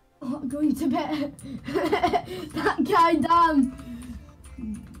 Oh, going to bed. That guy, damn.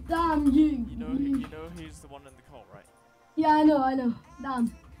 Damn, you. You know he's the one in the call, right? Yeah, I know.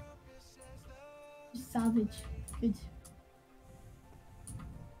 Damn. Savage. Good.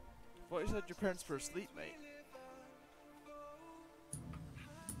 What, you said your parents were asleep, mate?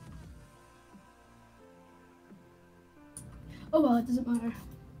 Oh well, it doesn't matter.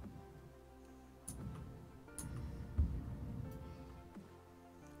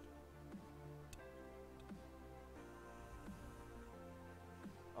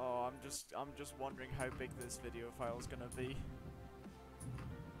 Oh, I'm just wondering how big this video file is gonna be.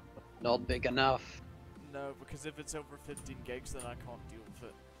 Not big enough. No, because if it's over 15 gigs, then I can't deal with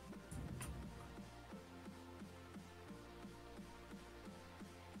it.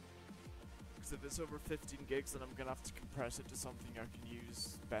 Because if it's over 15 gigs, then I'm gonna have to compress it to something I can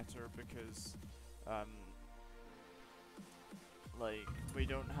use better, because, like, we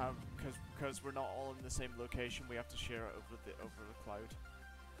don't have, because we're not all in the same location, we have to share it over the cloud.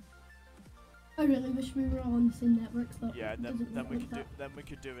 I really wish we were all on the same network, but Yeah, it then doesn't work we like could do that. we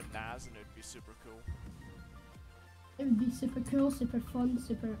could do it NAS, and it'd be super cool. It would be super cool, super fun,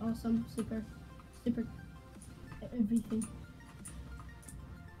 super awesome, super everything.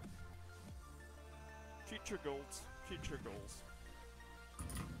 Future goals. Future goals.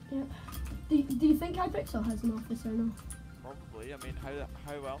 Yep. Do you think Hypixel has an office or no? Probably. I mean, how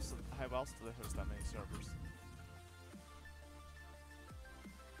else do they host that many servers?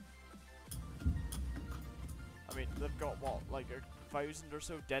 I mean, they've got what, like 1,000 or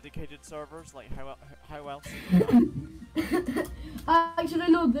so dedicated servers. Like, how else?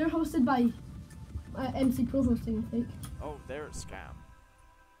 Actually, no, they're hosted by MC Pro hosting, I think. Oh, they're a scam.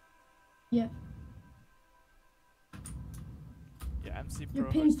 Yeah. Yeah, MC Pro.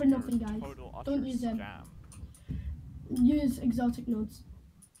 You're paying for hosting are nothing, guys. Total utter Don't use them. scam. Use exotic nodes.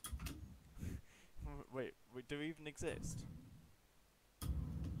 Wait, do we even exist?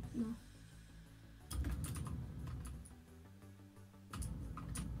 No.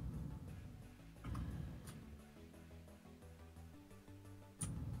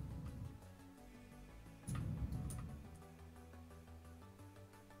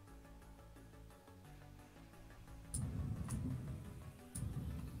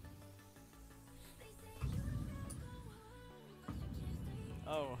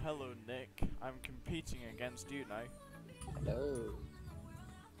 Oh, hello, Nick. I'm competing against you now. Hello.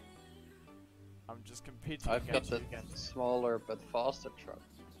 I'm just competing I've got against you the again. smaller but faster truck.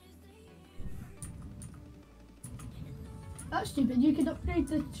 That's stupid. You could upgrade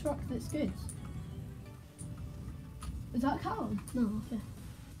the truck that's good. Is that Callum? No, okay.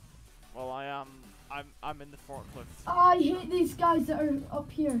 Well, I'm in the forklift. I hate these guys that are up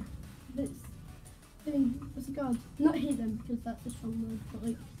here. That's doing, what's it called? Not hate them, because that's a strong word, but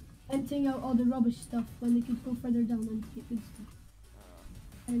like emptying out all the rubbish stuff when they could go further down and get good stuff.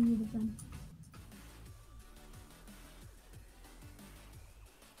 I rid of them.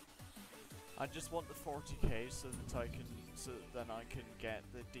 I just want the 40k so then I can get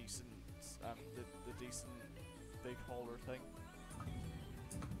the decent, the decent big hauler thing.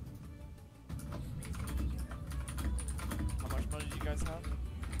 How much money do you guys have?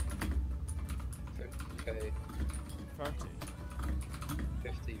 50k, 30.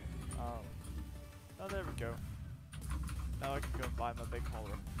 50. Oh, there we go. Now I can go and buy my big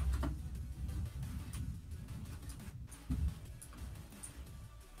hauler.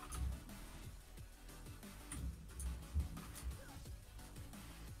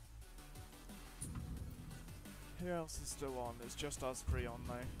 else is still on? It's just us 3 on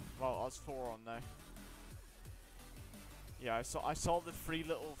now. Well, us 4 on now. Yeah, I saw the 3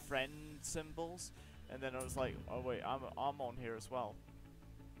 little friend symbols, and then I was like, oh wait, I'm on here as well.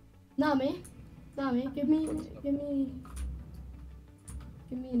 Nami, give me an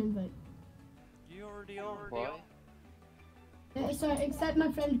invite. You already on? Why? Sorry, accept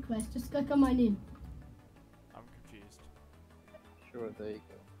my friend request. Just click on my name. I'm confused. Sure, there you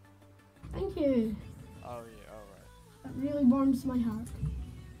go. Thank you. Oh yeah, alright. That really warms my heart.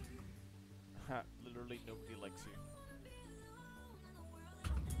 Literally nobody likes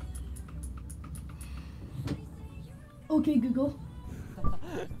you. Okay, Google.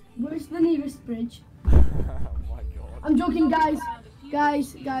 Where's the nearest bridge? Oh my god. I'm joking, guys.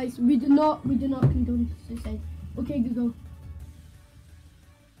 Guys, we do not condone suicide. Okay, Google.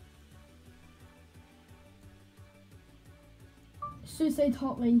 Suicide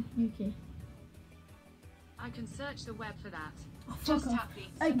Hotline UK. I can search the web for that. Oh, fuck Just off. tap the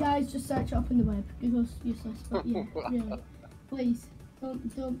Right, guys, just search it up on the web. Google's useless, but yeah, really. Please, don't,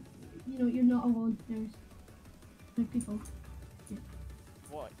 you know, you're not alone. There are people.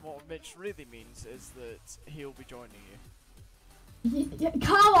 What Mitch really means is that he'll be joining you. Yeah,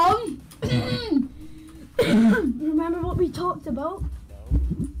 Callum! Remember what we talked about?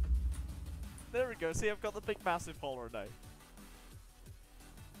 No. There we go, see I've got the big massive follower now.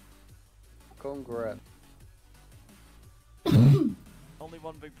 Congrats. Only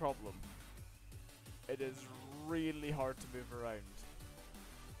one big problem. It is really hard to move around.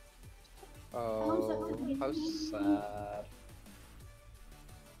 Oh, how sad.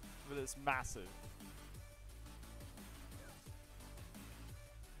 But it's massive.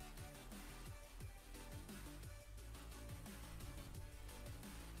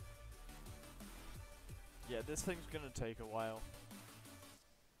 Yeah, this thing's gonna take a while.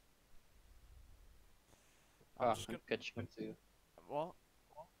 I'm just I'm gonna... catching up to you. What?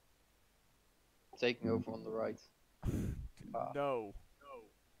 Taking over on the right. No.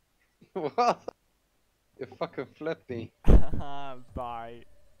 What? You fucking flipped me. Bye.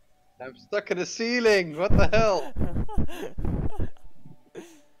 I'm stuck in the ceiling. What the hell?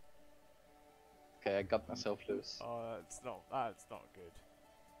 Okay, I got myself loose. Oh, that's not good.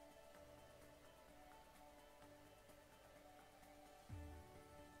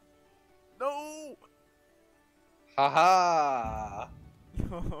 No! Haha!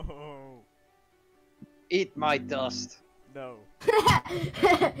 No! Eat my dust. No.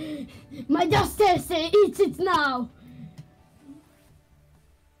 My duster say eat it now!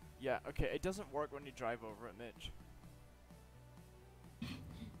 Yeah, okay, it doesn't work when you drive over it, Mitch.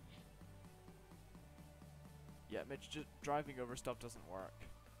 Yeah, Mitch, just driving over stuff doesn't work.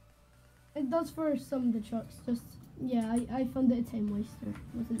 It does for some of the trucks, just, yeah, I found it a time waster. It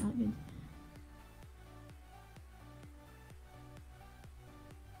wasn't that good.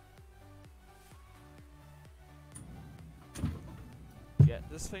 Yeah,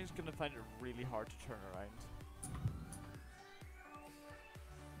 this thing's gonna find it really hard to turn around.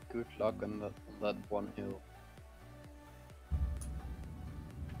 Good luck on that one hill.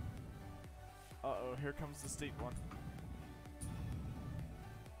 Uh-oh, here comes the steep one.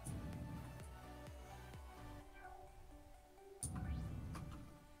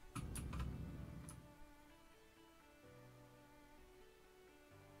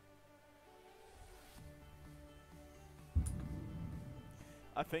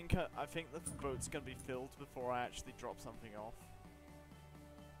 I think the boat's gonna be filled before I actually drop something off.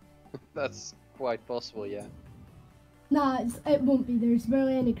 That's quite possible, yeah. Nah, it won't be. There's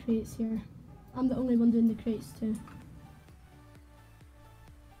barely any crates here. I'm the only one doing the crates too.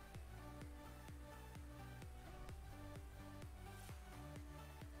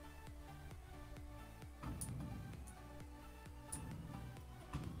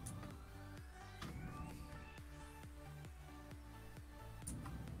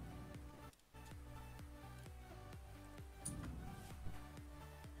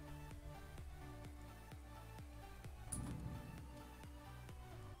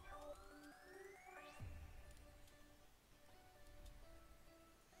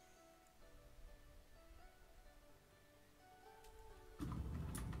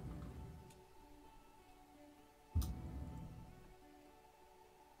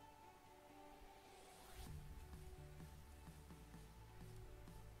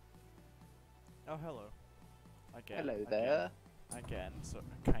 Oh, hello. Again. Hello there. Again, so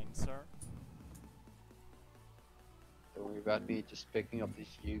kind sir. Don't worry about me just picking up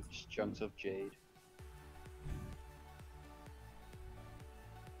these huge chunks of jade.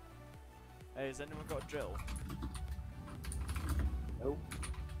 Hey, has anyone got a drill? Nope.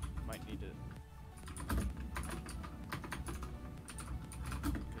 Might need it.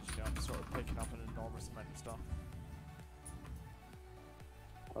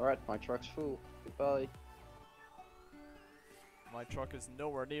 Alright, my truck's full. Goodbye. My truck is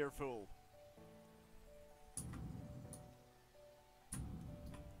nowhere near full.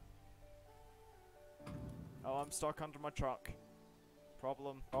 Oh, I'm stuck under my truck.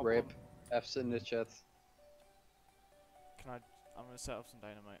 Problem. Rip. F's in the chat. Can I? I'm gonna set up some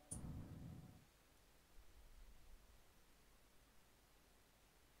dynamite.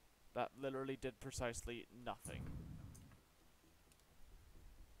 That literally did precisely nothing.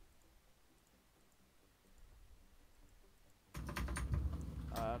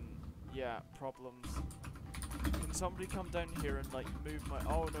 Yeah, problems. Can somebody come down here and like move my?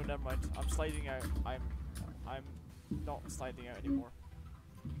 Oh no, never mind. I'm sliding out. I'm not sliding out anymore.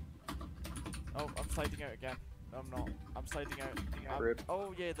 Oh, I'm sliding out again. No, I'm not. I'm sliding out. Rip.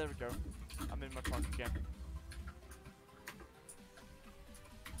 Oh yeah, there we go. I'm in my truck again.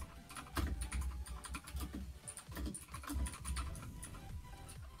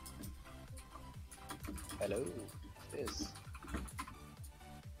 Hello. What's this?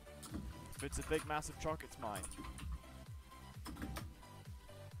 If it's a big massive truck, it's mine.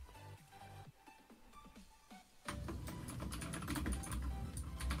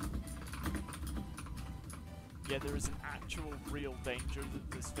 Yeah, there is an actual real danger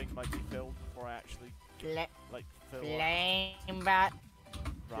that this thing might be filled before I actually like fill up. Flame bat.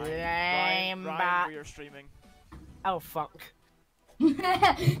 Ryan, Flame bat. we are streaming. Oh fuck.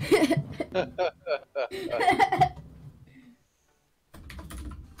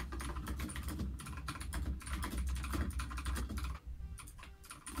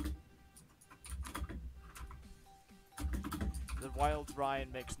 The wild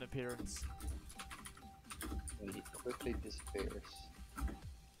Ryan makes an appearance. And he quickly disappears.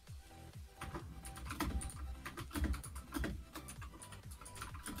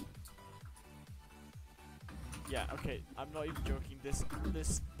 Yeah, okay, I'm not even joking.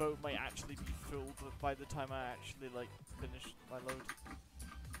 This boat might actually be full by the time I actually like finish my load.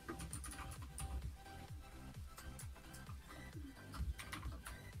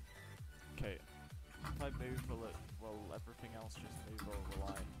 Okay, if I move, will everything else just move, or will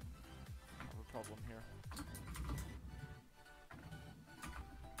I have a problem here?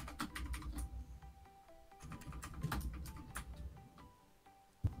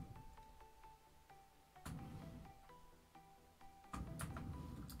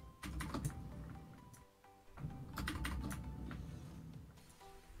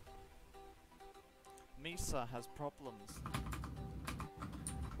 Misa has problems.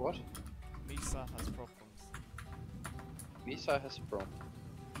 What? Misa has problems. Misa has a problem.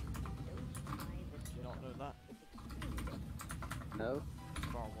 Do you not know that? No?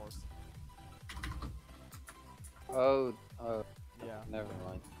 Star Wars. Oh, Yeah. never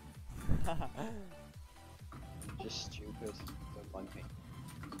mind. Just stupid. Don't mind me.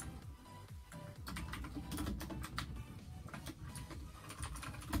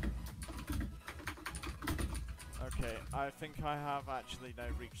 Okay, I think I have actually now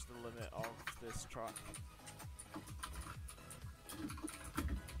reached the limit of this truck.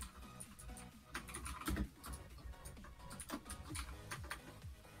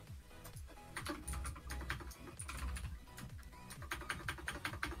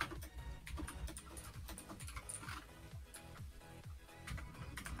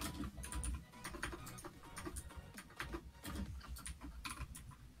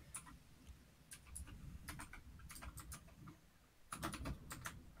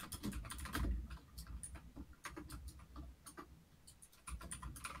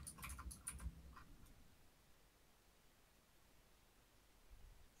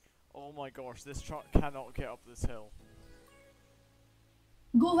 Oh my gosh, this truck cannot get up this hill.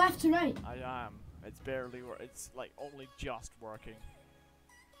 Go left to right. I am. It's barely it's like only just working.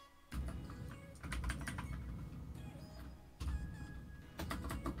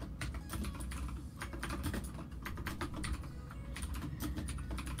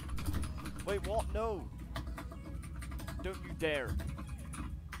 Wait, what? No! Don't you dare.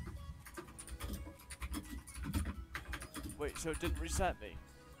 Wait, so it didn't reset me?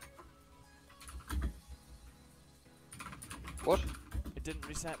 What? It didn't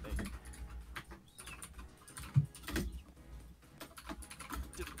reset me.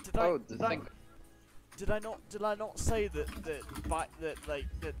 Did I not say that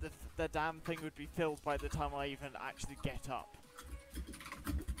the damn thing would be filled by the time I even actually get up?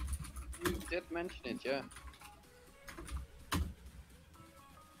 You did mention it, yeah.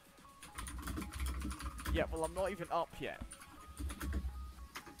 Yeah, well, I'm not even up yet.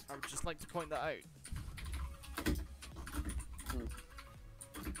 I would just like to point that out.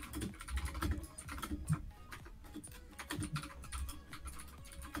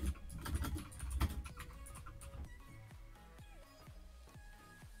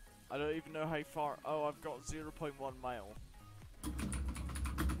 I don't even know how far. Oh, I've got 0.1 mile.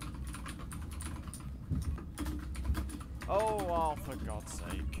 Oh, well, for God's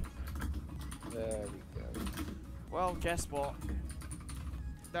sake. There we go. Well, guess what?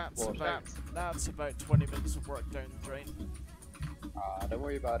 That's What? that's about 20 minutes of work down the drain. Don't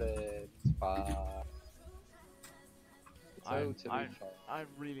worry about it. It's fine. It's totally fine. I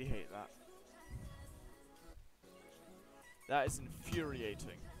really hate that. That is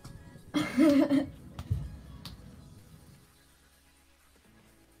infuriating. Can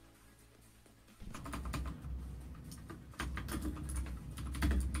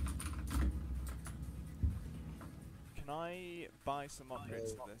I buy some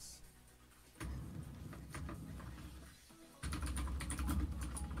upgrades for this?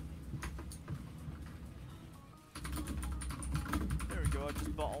 There we go, I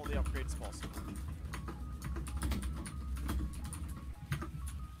just bought all the upgrades possible.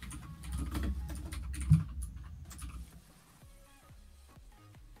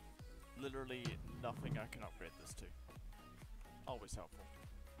 Literally nothing I can upgrade this to. Always helpful.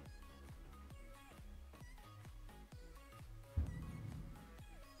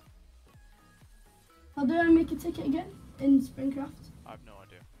 How do I make a ticket again in Springcraft? I have no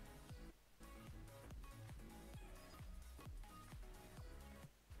idea.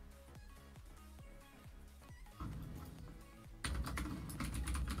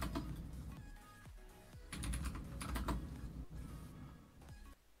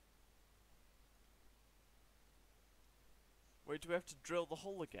 Wait, do we have to drill the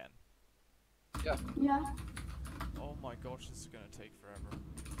hole again? Yeah. Yeah. Oh my gosh, this is gonna take forever.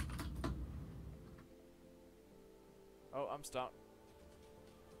 Oh, I'm stuck.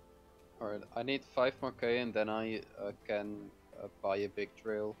 Alright, I need 5 more K and then I can buy a big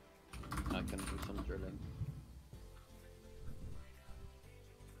drill. And I can do some drilling.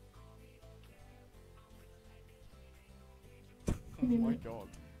 Oh my god.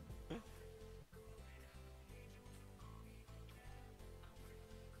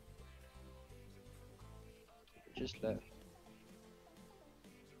 Just left.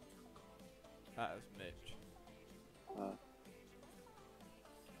 That is Mitch.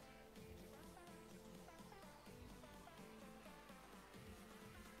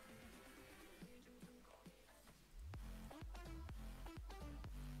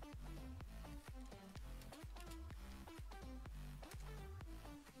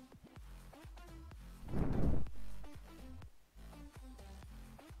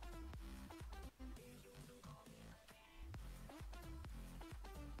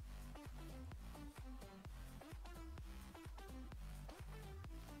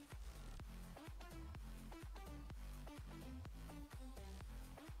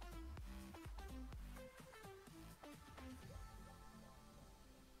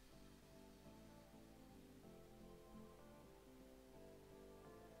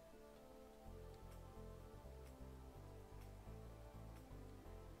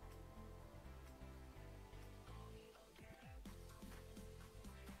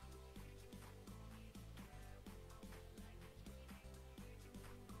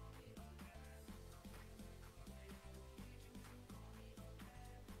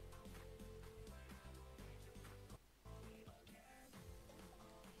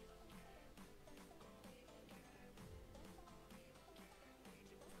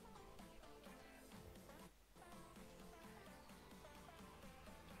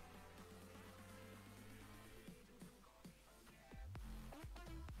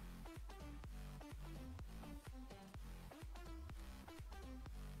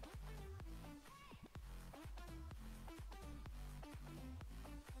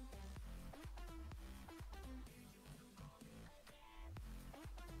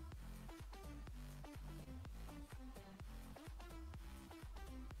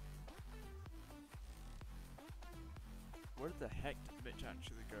 Where the heck did Mitch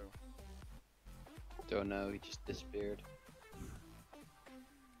actually go? Don't know, he just disappeared.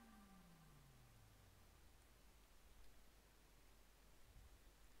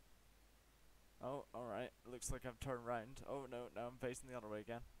 Oh, alright. Looks like I've turned round. Oh no, now I'm facing the other way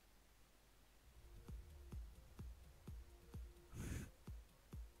again.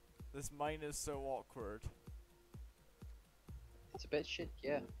 This mine is so awkward. It's a bit shit,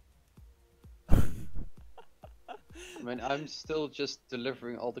 yeah. I mean, I'm still just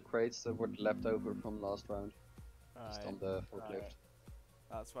delivering all the crates that were left over from last round. Just on the forklift. Right.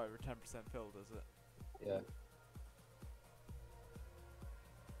 That's why we're 10% filled, is it? Yeah.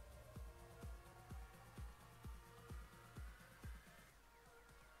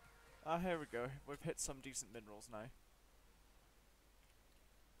 Ah, here we go. We've hit some decent minerals now.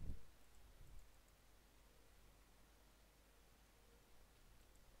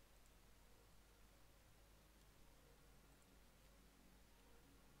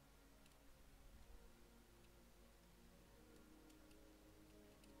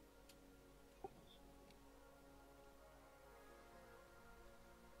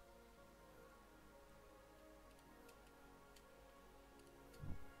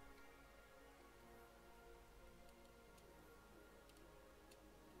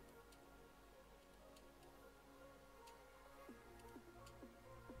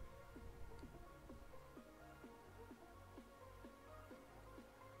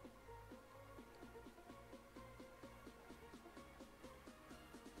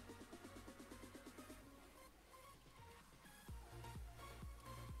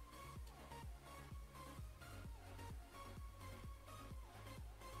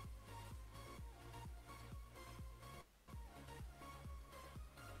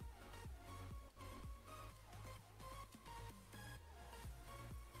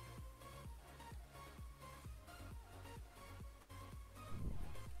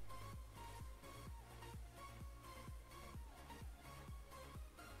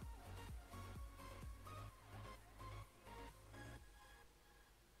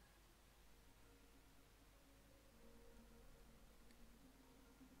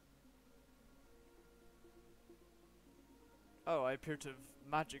 Oh, I appear to have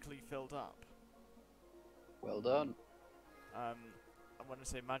magically filled up. Well done. And when I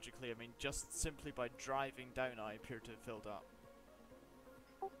say magically, I mean just simply by driving down, I appear to have filled up.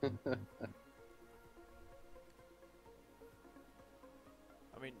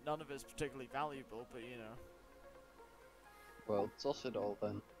 I mean, none of it's particularly valuable, but you know. Well, toss it all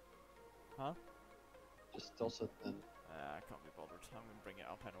then. Huh? Just toss it then. I can't be bothered. I'm gonna bring it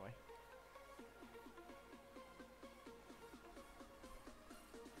up anyway.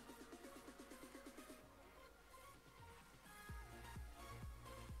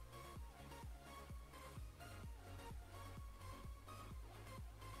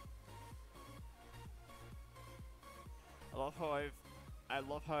 I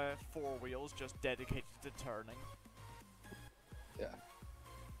love how I have 4 wheels just dedicated to turning. Yeah.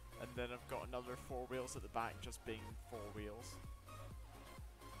 And then I've got another 4 wheels at the back just being 4 wheels.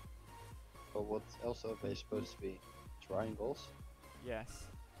 But what else are they supposed to be? Triangles? Yes.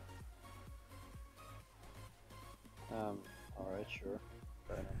 Alright, sure.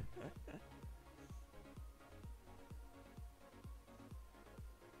 Fair enough.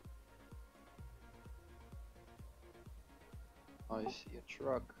 I see a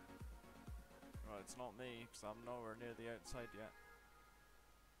truck. Well, it's not me, because I'm nowhere near the outside yet.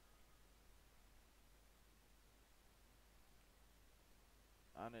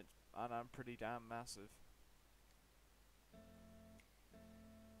 And I'm pretty damn massive.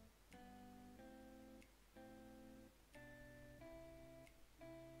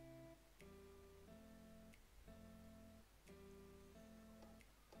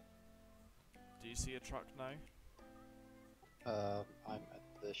 Do you see a truck now? I'm at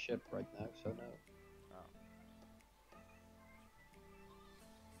the ship right now, so no.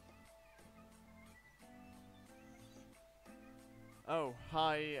 Oh,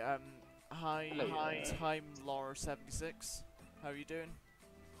 hi, Hello. Time Lore 76. How are you doing?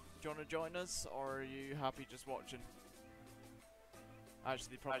 Do you want to join us, or are you happy just watching?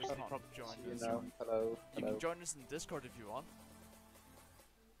 Actually, probably can't join You us. know, hello. You Hello. can join us in Discord if you want.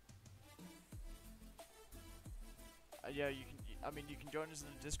 Yeah, you can. I mean, you can join us in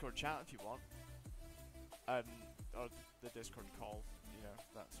the Discord chat if you want. Or the Discord call, you know,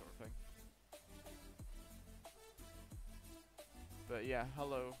 that sort of thing. But yeah,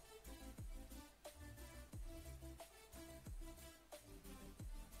 hello.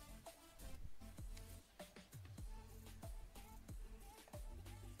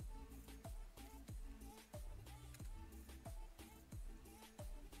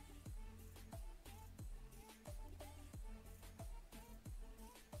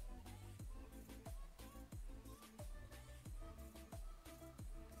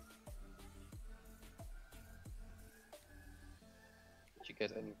 Did you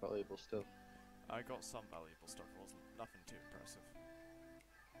get any valuable stuff? I got some valuable stuff. It wasn't nothing too impressive.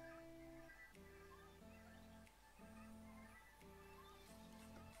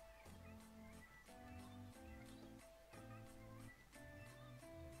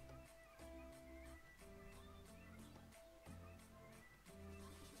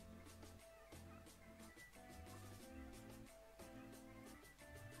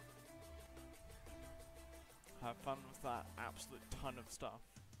 Have fun with that absolute ton of stuff.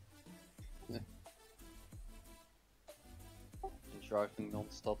 You're driving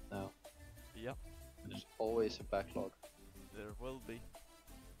non-stop now. Yep, There's always a backlog. there will be.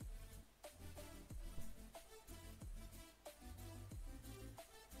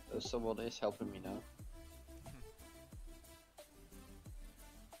 Someone is helping me now.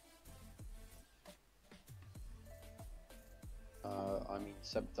 I mean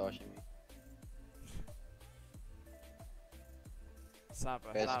sabotaging me.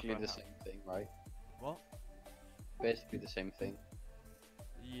 Basically the same thing, right? What? Basically the same thing.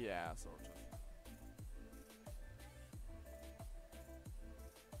 Yeah, sort of.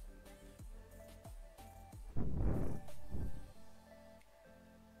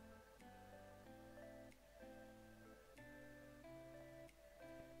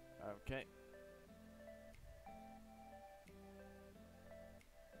 Okay.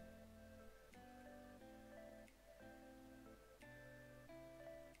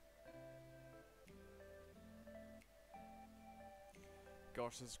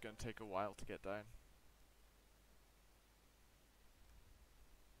 Gosh, this is going to take a while to get down.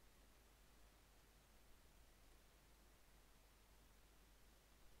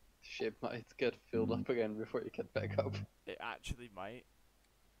 Ship might get filled up again before you get back up. It actually might.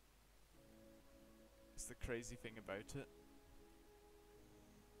 It's the crazy thing about it.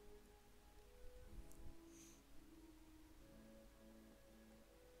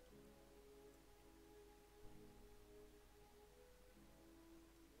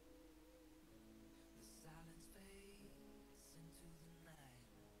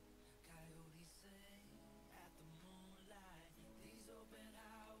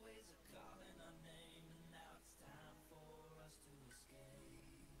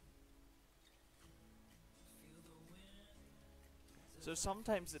 So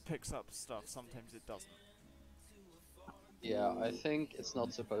sometimes it picks up stuff, sometimes it doesn't. Yeah, I think it's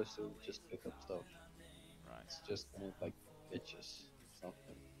not supposed to just pick up stuff. Right. It's just kind of like bitches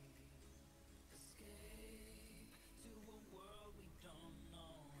something.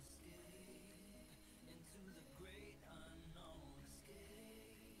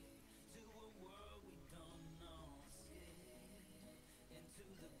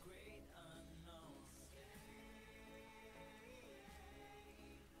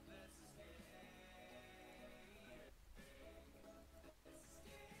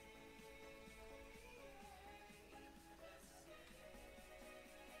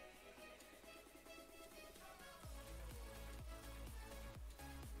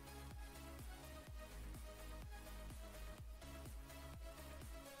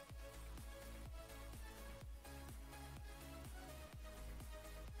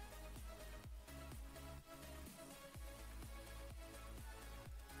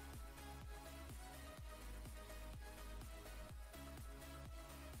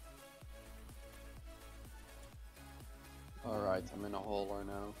 Alright, I'm in a hauler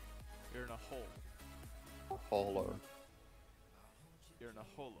now. You're in a hole. Hauler. You're in a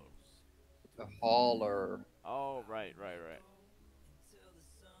holo. A hauler. Oh, right.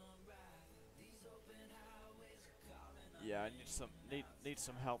 Yeah, I need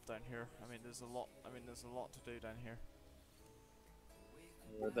some help down here. I mean, there's a lot to do down here.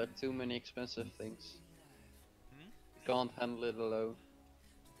 There are too many expensive things. Hmm? Can't handle it alone.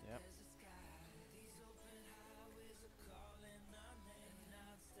 Yep.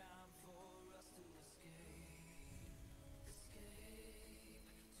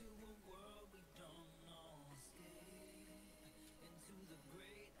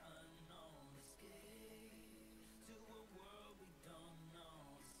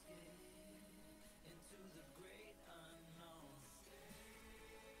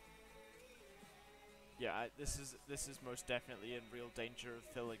 Yeah, this is most definitely in real danger of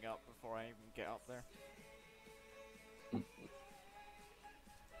filling up before I even get up there.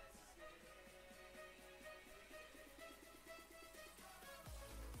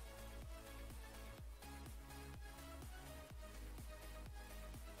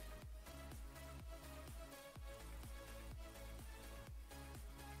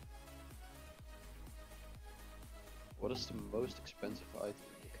 What is the most expensive item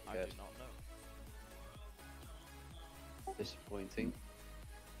you I can do get? not know. Disappointing.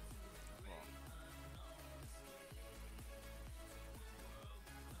 Well,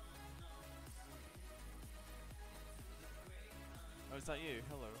 oh, is that you?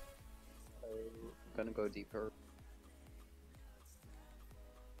 Hello. I'm gonna go deeper.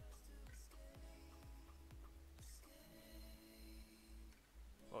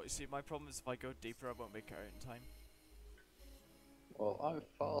 Well, you see, my problem is if I go deeper, I won't make it out in time. Well, I'm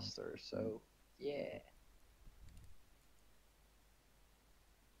faster, so yeah.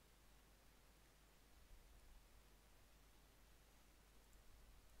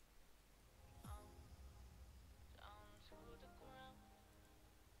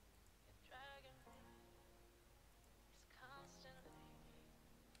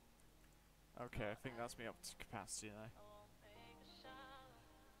 Okay, I think that's me up to capacity now.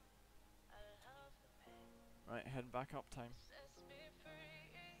 Right, heading back up time.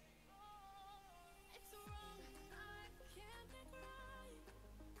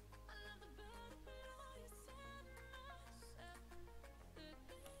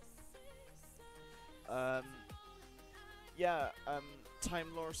 Yeah, Time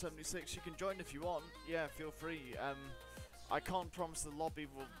Lore 76, you can join if you want. Yeah, feel free. I can't promise the lobby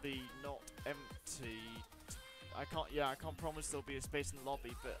will be not empty. I can't promise there'll be a space in the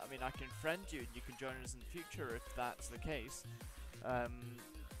lobby, but I mean, I can friend you and you can join us in the future if that's the case.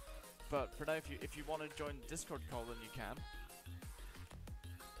 But for now, if you want to join the Discord call, then you can.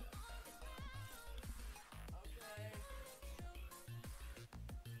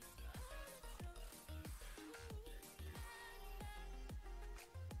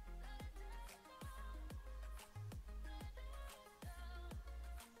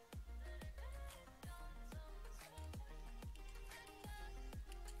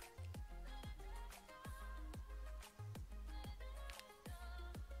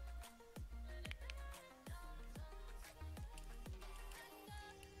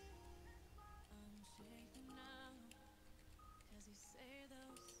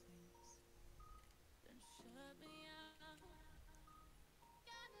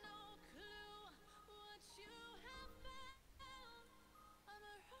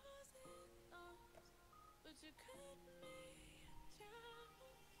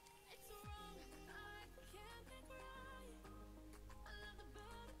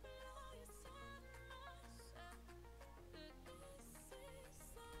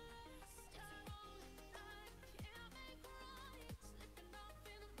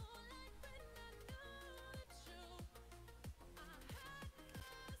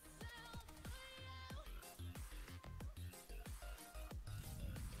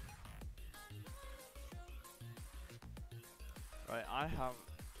 Right, I have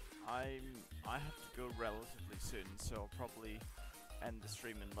to go relatively soon, so I'll probably end the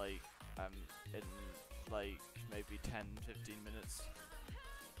stream in like maybe 10-15 minutes.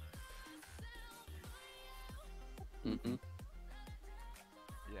 Mm-hmm.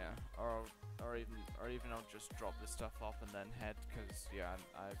 Yeah, or even I'll just drop this stuff off and then head, because yeah,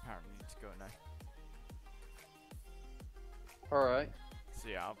 I apparently need to go now. Alright. So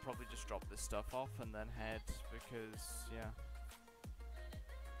yeah, I'll probably just drop this stuff off and then head, because yeah.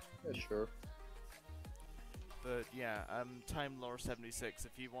 Yeah, sure. But yeah, Time Lore 76.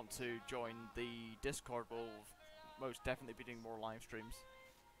 If you want to join the Discord, we'll most definitely be doing more live streams.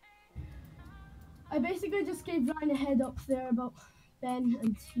 I basically just gave Ryan a head up there about Ben,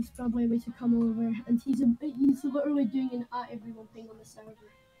 and he's probably ready to come over, and he's literally doing an at everyone thing on the server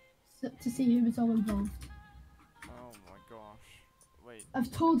to see who was all involved. Oh my gosh. Wait.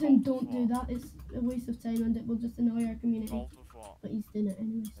 I've told him Involved don't with do what? that, it's a waste of time and it will just annoy our community. Involved with what? But he's doing it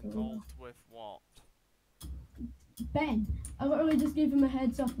anyway, so Involved with what? Ben, I literally just gave him a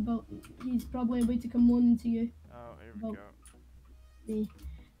heads up about he's probably way to come moaning to you. Oh, here we About go. me.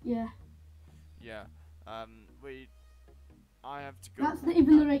 Yeah. Yeah. I have to go. That's not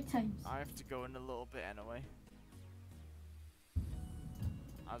even the right time. I have to go in a little bit anyway.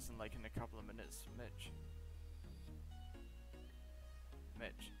 As in like in a couple of minutes, Mitch.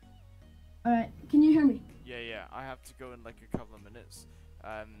 Mitch. Alright, can you hear me? Yeah, I have to go in like a couple of minutes.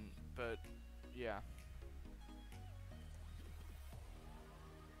 But yeah.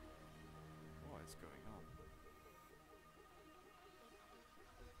 What is going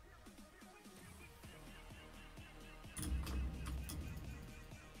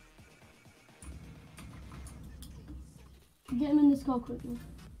on? Get him in this call quickly.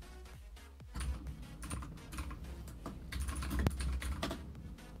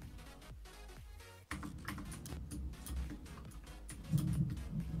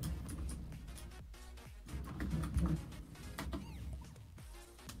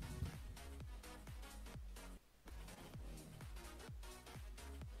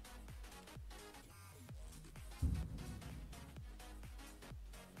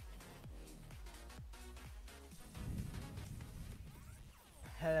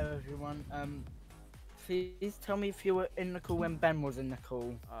 Hello everyone. Please tell me if you were in the call when Ben was in the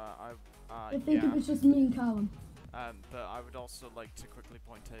call. I think yeah. it was just me and Callum. But I would also like to quickly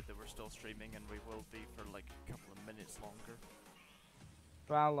point out that we're still streaming and we will be for like a couple of minutes longer.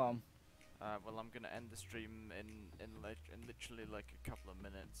 For how long? Well, I'm gonna end the stream in literally like a couple of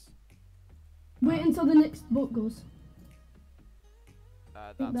minutes. Wait until the next boat goes.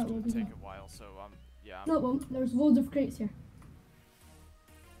 That's that will gonna be take fine. a while, so yeah. No, it won't. There's loads of crates here.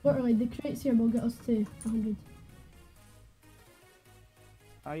 Literally, the crates here will get us to 100.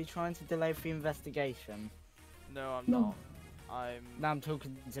 Are you trying to delay the investigation? No, I'm No. not. No, I'm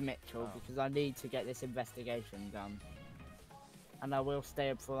talking to Mitchell Oh. because I need to get this investigation done. And I will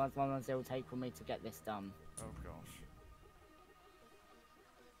stay up for as long as it will take for me to get this done. Oh gosh.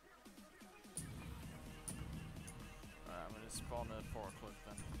 Alright, I'm gonna spawn a 4 o'clock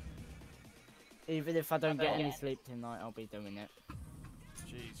then. Even if I don't get any sleep tonight, I'll be doing it.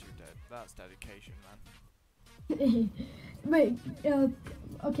 Jeez, you're dead. That's dedication, man. Wait,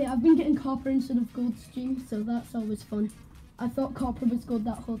 okay, I've been getting copper instead of gold stream, so that's always fun. I thought copper was gold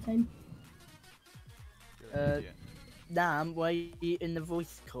that whole time. You're an idiot. Nam, were you in the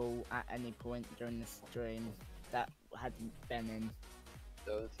voice call at any point during the stream that hadn't been in?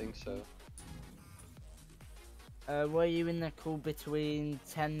 Don't think so. Were you in the call between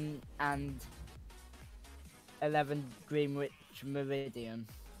 10 and 11 Greenwich Meridian,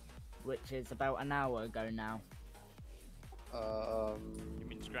 which is about an hour ago now? You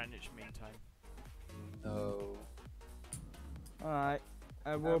mean Greenwich Mean Time? No. Alright.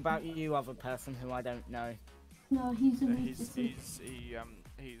 What about you, other person who I don't know? No, he's in He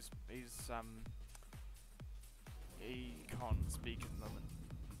can't speak at the moment.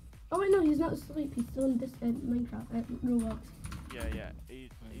 Oh wait, no, he's not asleep. He's still in this Minecraft, Roblox. Yeah, he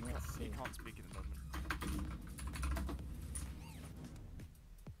let's see. can't speak at the moment.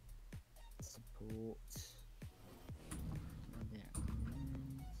 Support.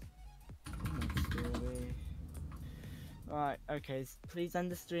 Right, okay, please end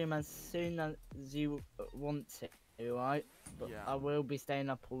the stream as soon as you want to, alright? But Yeah. I will be staying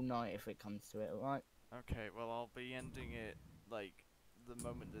up all night if it comes to it, alright? Okay, well I'll be ending it like the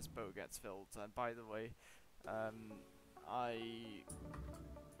moment this boat gets filled. And by the way,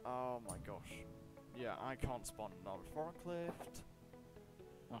 oh my gosh, yeah, I can't spawn another forklift.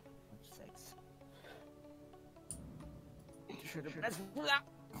 Oh, for sakes.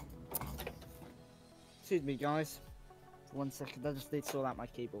 Excuse me, guys. For 1 second, I just need to sort out my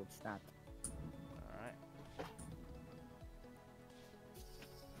keyboard stand. Alright.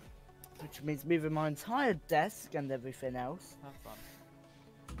 Which means moving my entire desk and everything else. Have fun.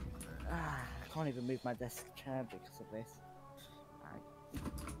 I can't even move my desk chair because of this.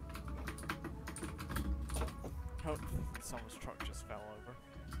 Oh, someone's truck just fell over.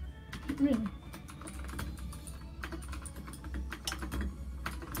 Really?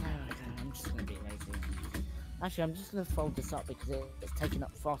 Okay, I'm just gonna be lazy. Actually, I'm just gonna fold this up because it's taking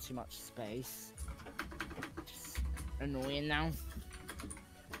up far too much space. Just annoying now.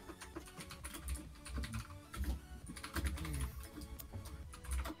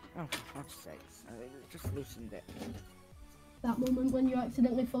 Oh, for fuck's sakes. I just loosened it. That moment when you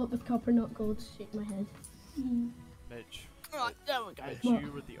accidentally fill up with copper, not gold, shake my head. Mitch. Right, there we go. Mitch, What?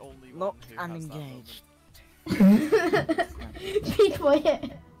 you were the only one Locked who and has engaged. Be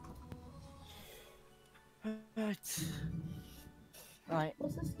quiet. Right.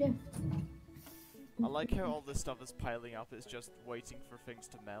 What's this gift? I like how all this stuff is piling up, it's just waiting for things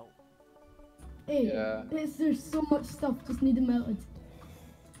to melt. Hey, Yeah. there's so much stuff just needed melted.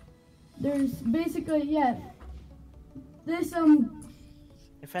 There's basically, yeah. This,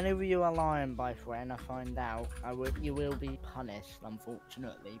 If any of you are lying by threat and I find out, you will be punished,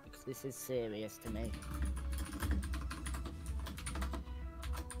 unfortunately, because this is serious to me.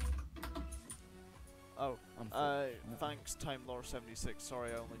 Oh, thanks TimeLore76, sorry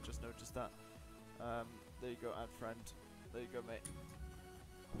I only just noticed that. There you go, add friend. There you go, mate.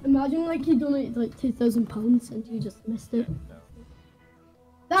 imagine like he donated like £2,000 and you just missed it. No.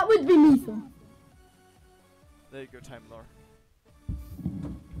 That would be me though. There you go, TimeLore.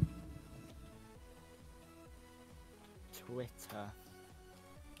 Twitter.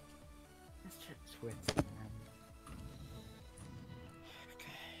 Let's check Twitter, man.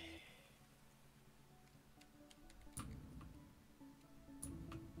 Okay.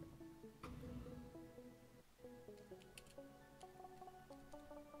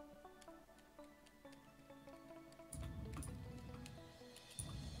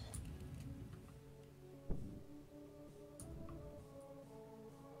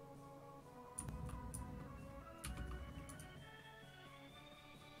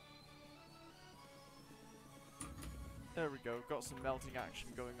 There we go, got some melting action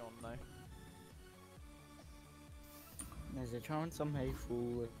going on now. There's a chance I may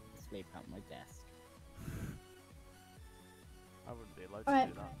fall asleep at my desk. I wouldn't be allowed Alright.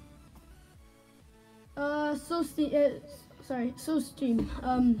 to do that. So stream.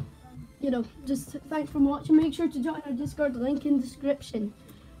 You know, just thanks for watching. Make sure to join our Discord, link in description.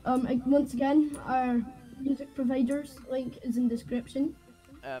 Once again, our music providers link is in description.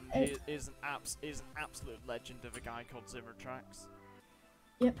 He is an absolute legend of a guy called Zimmer Tracks.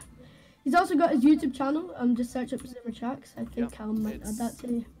 Yep. He's also got his YouTube channel. Just search up Zimmer Tracks. I think Yep, Callum might add that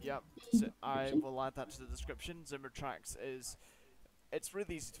to. Yep, so I will add that to the description. Zimmer Tracks is, it's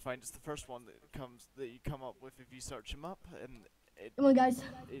really easy to find. It's the first one that you come up with if you search him up, and it Come on, guys.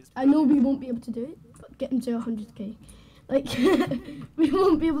 is. I know we won't be able to do it, but get him to 100k. Like, we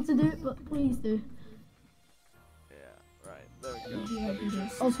won't be able to do it, but please do. Yeah, right. There we go. Let me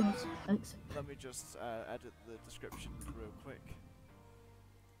just, Also, thanks. let me just edit the description real quick.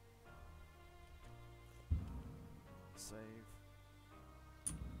 Save.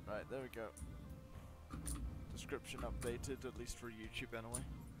 Right, there we go. Description updated, at least for YouTube anyway.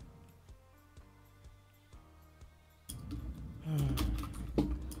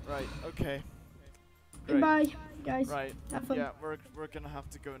 Right, okay. Great. Goodbye, guys. Right, Have fun. yeah, we're gonna have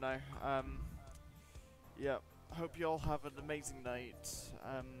to go now. Yeah, hope you all have an amazing night.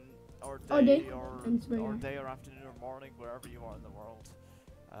 Or Or day, day. or Depends where you are. day, or afternoon, or morning, wherever you are in the world.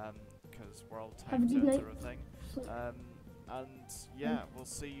 Because world Have a time good zones night. are a thing. And yeah, we'll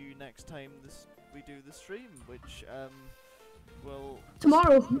see you next time we do the stream, which will.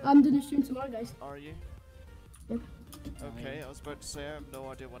 Tomorrow. I'm doing a stream tomorrow, guys. Are you? Yep. Okay, I was about to say I have no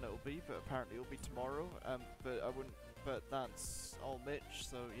idea when it'll be, but apparently it'll be tomorrow. But I wouldn't. But that's all Mitch,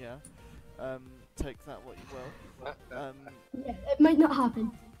 so yeah. Take that what you will. Yeah, it might not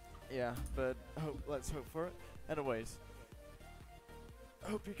happen. Yeah, but let's hope for it. Anyways,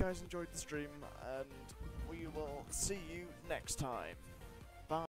 hope you guys enjoyed the stream, and we will see you next time.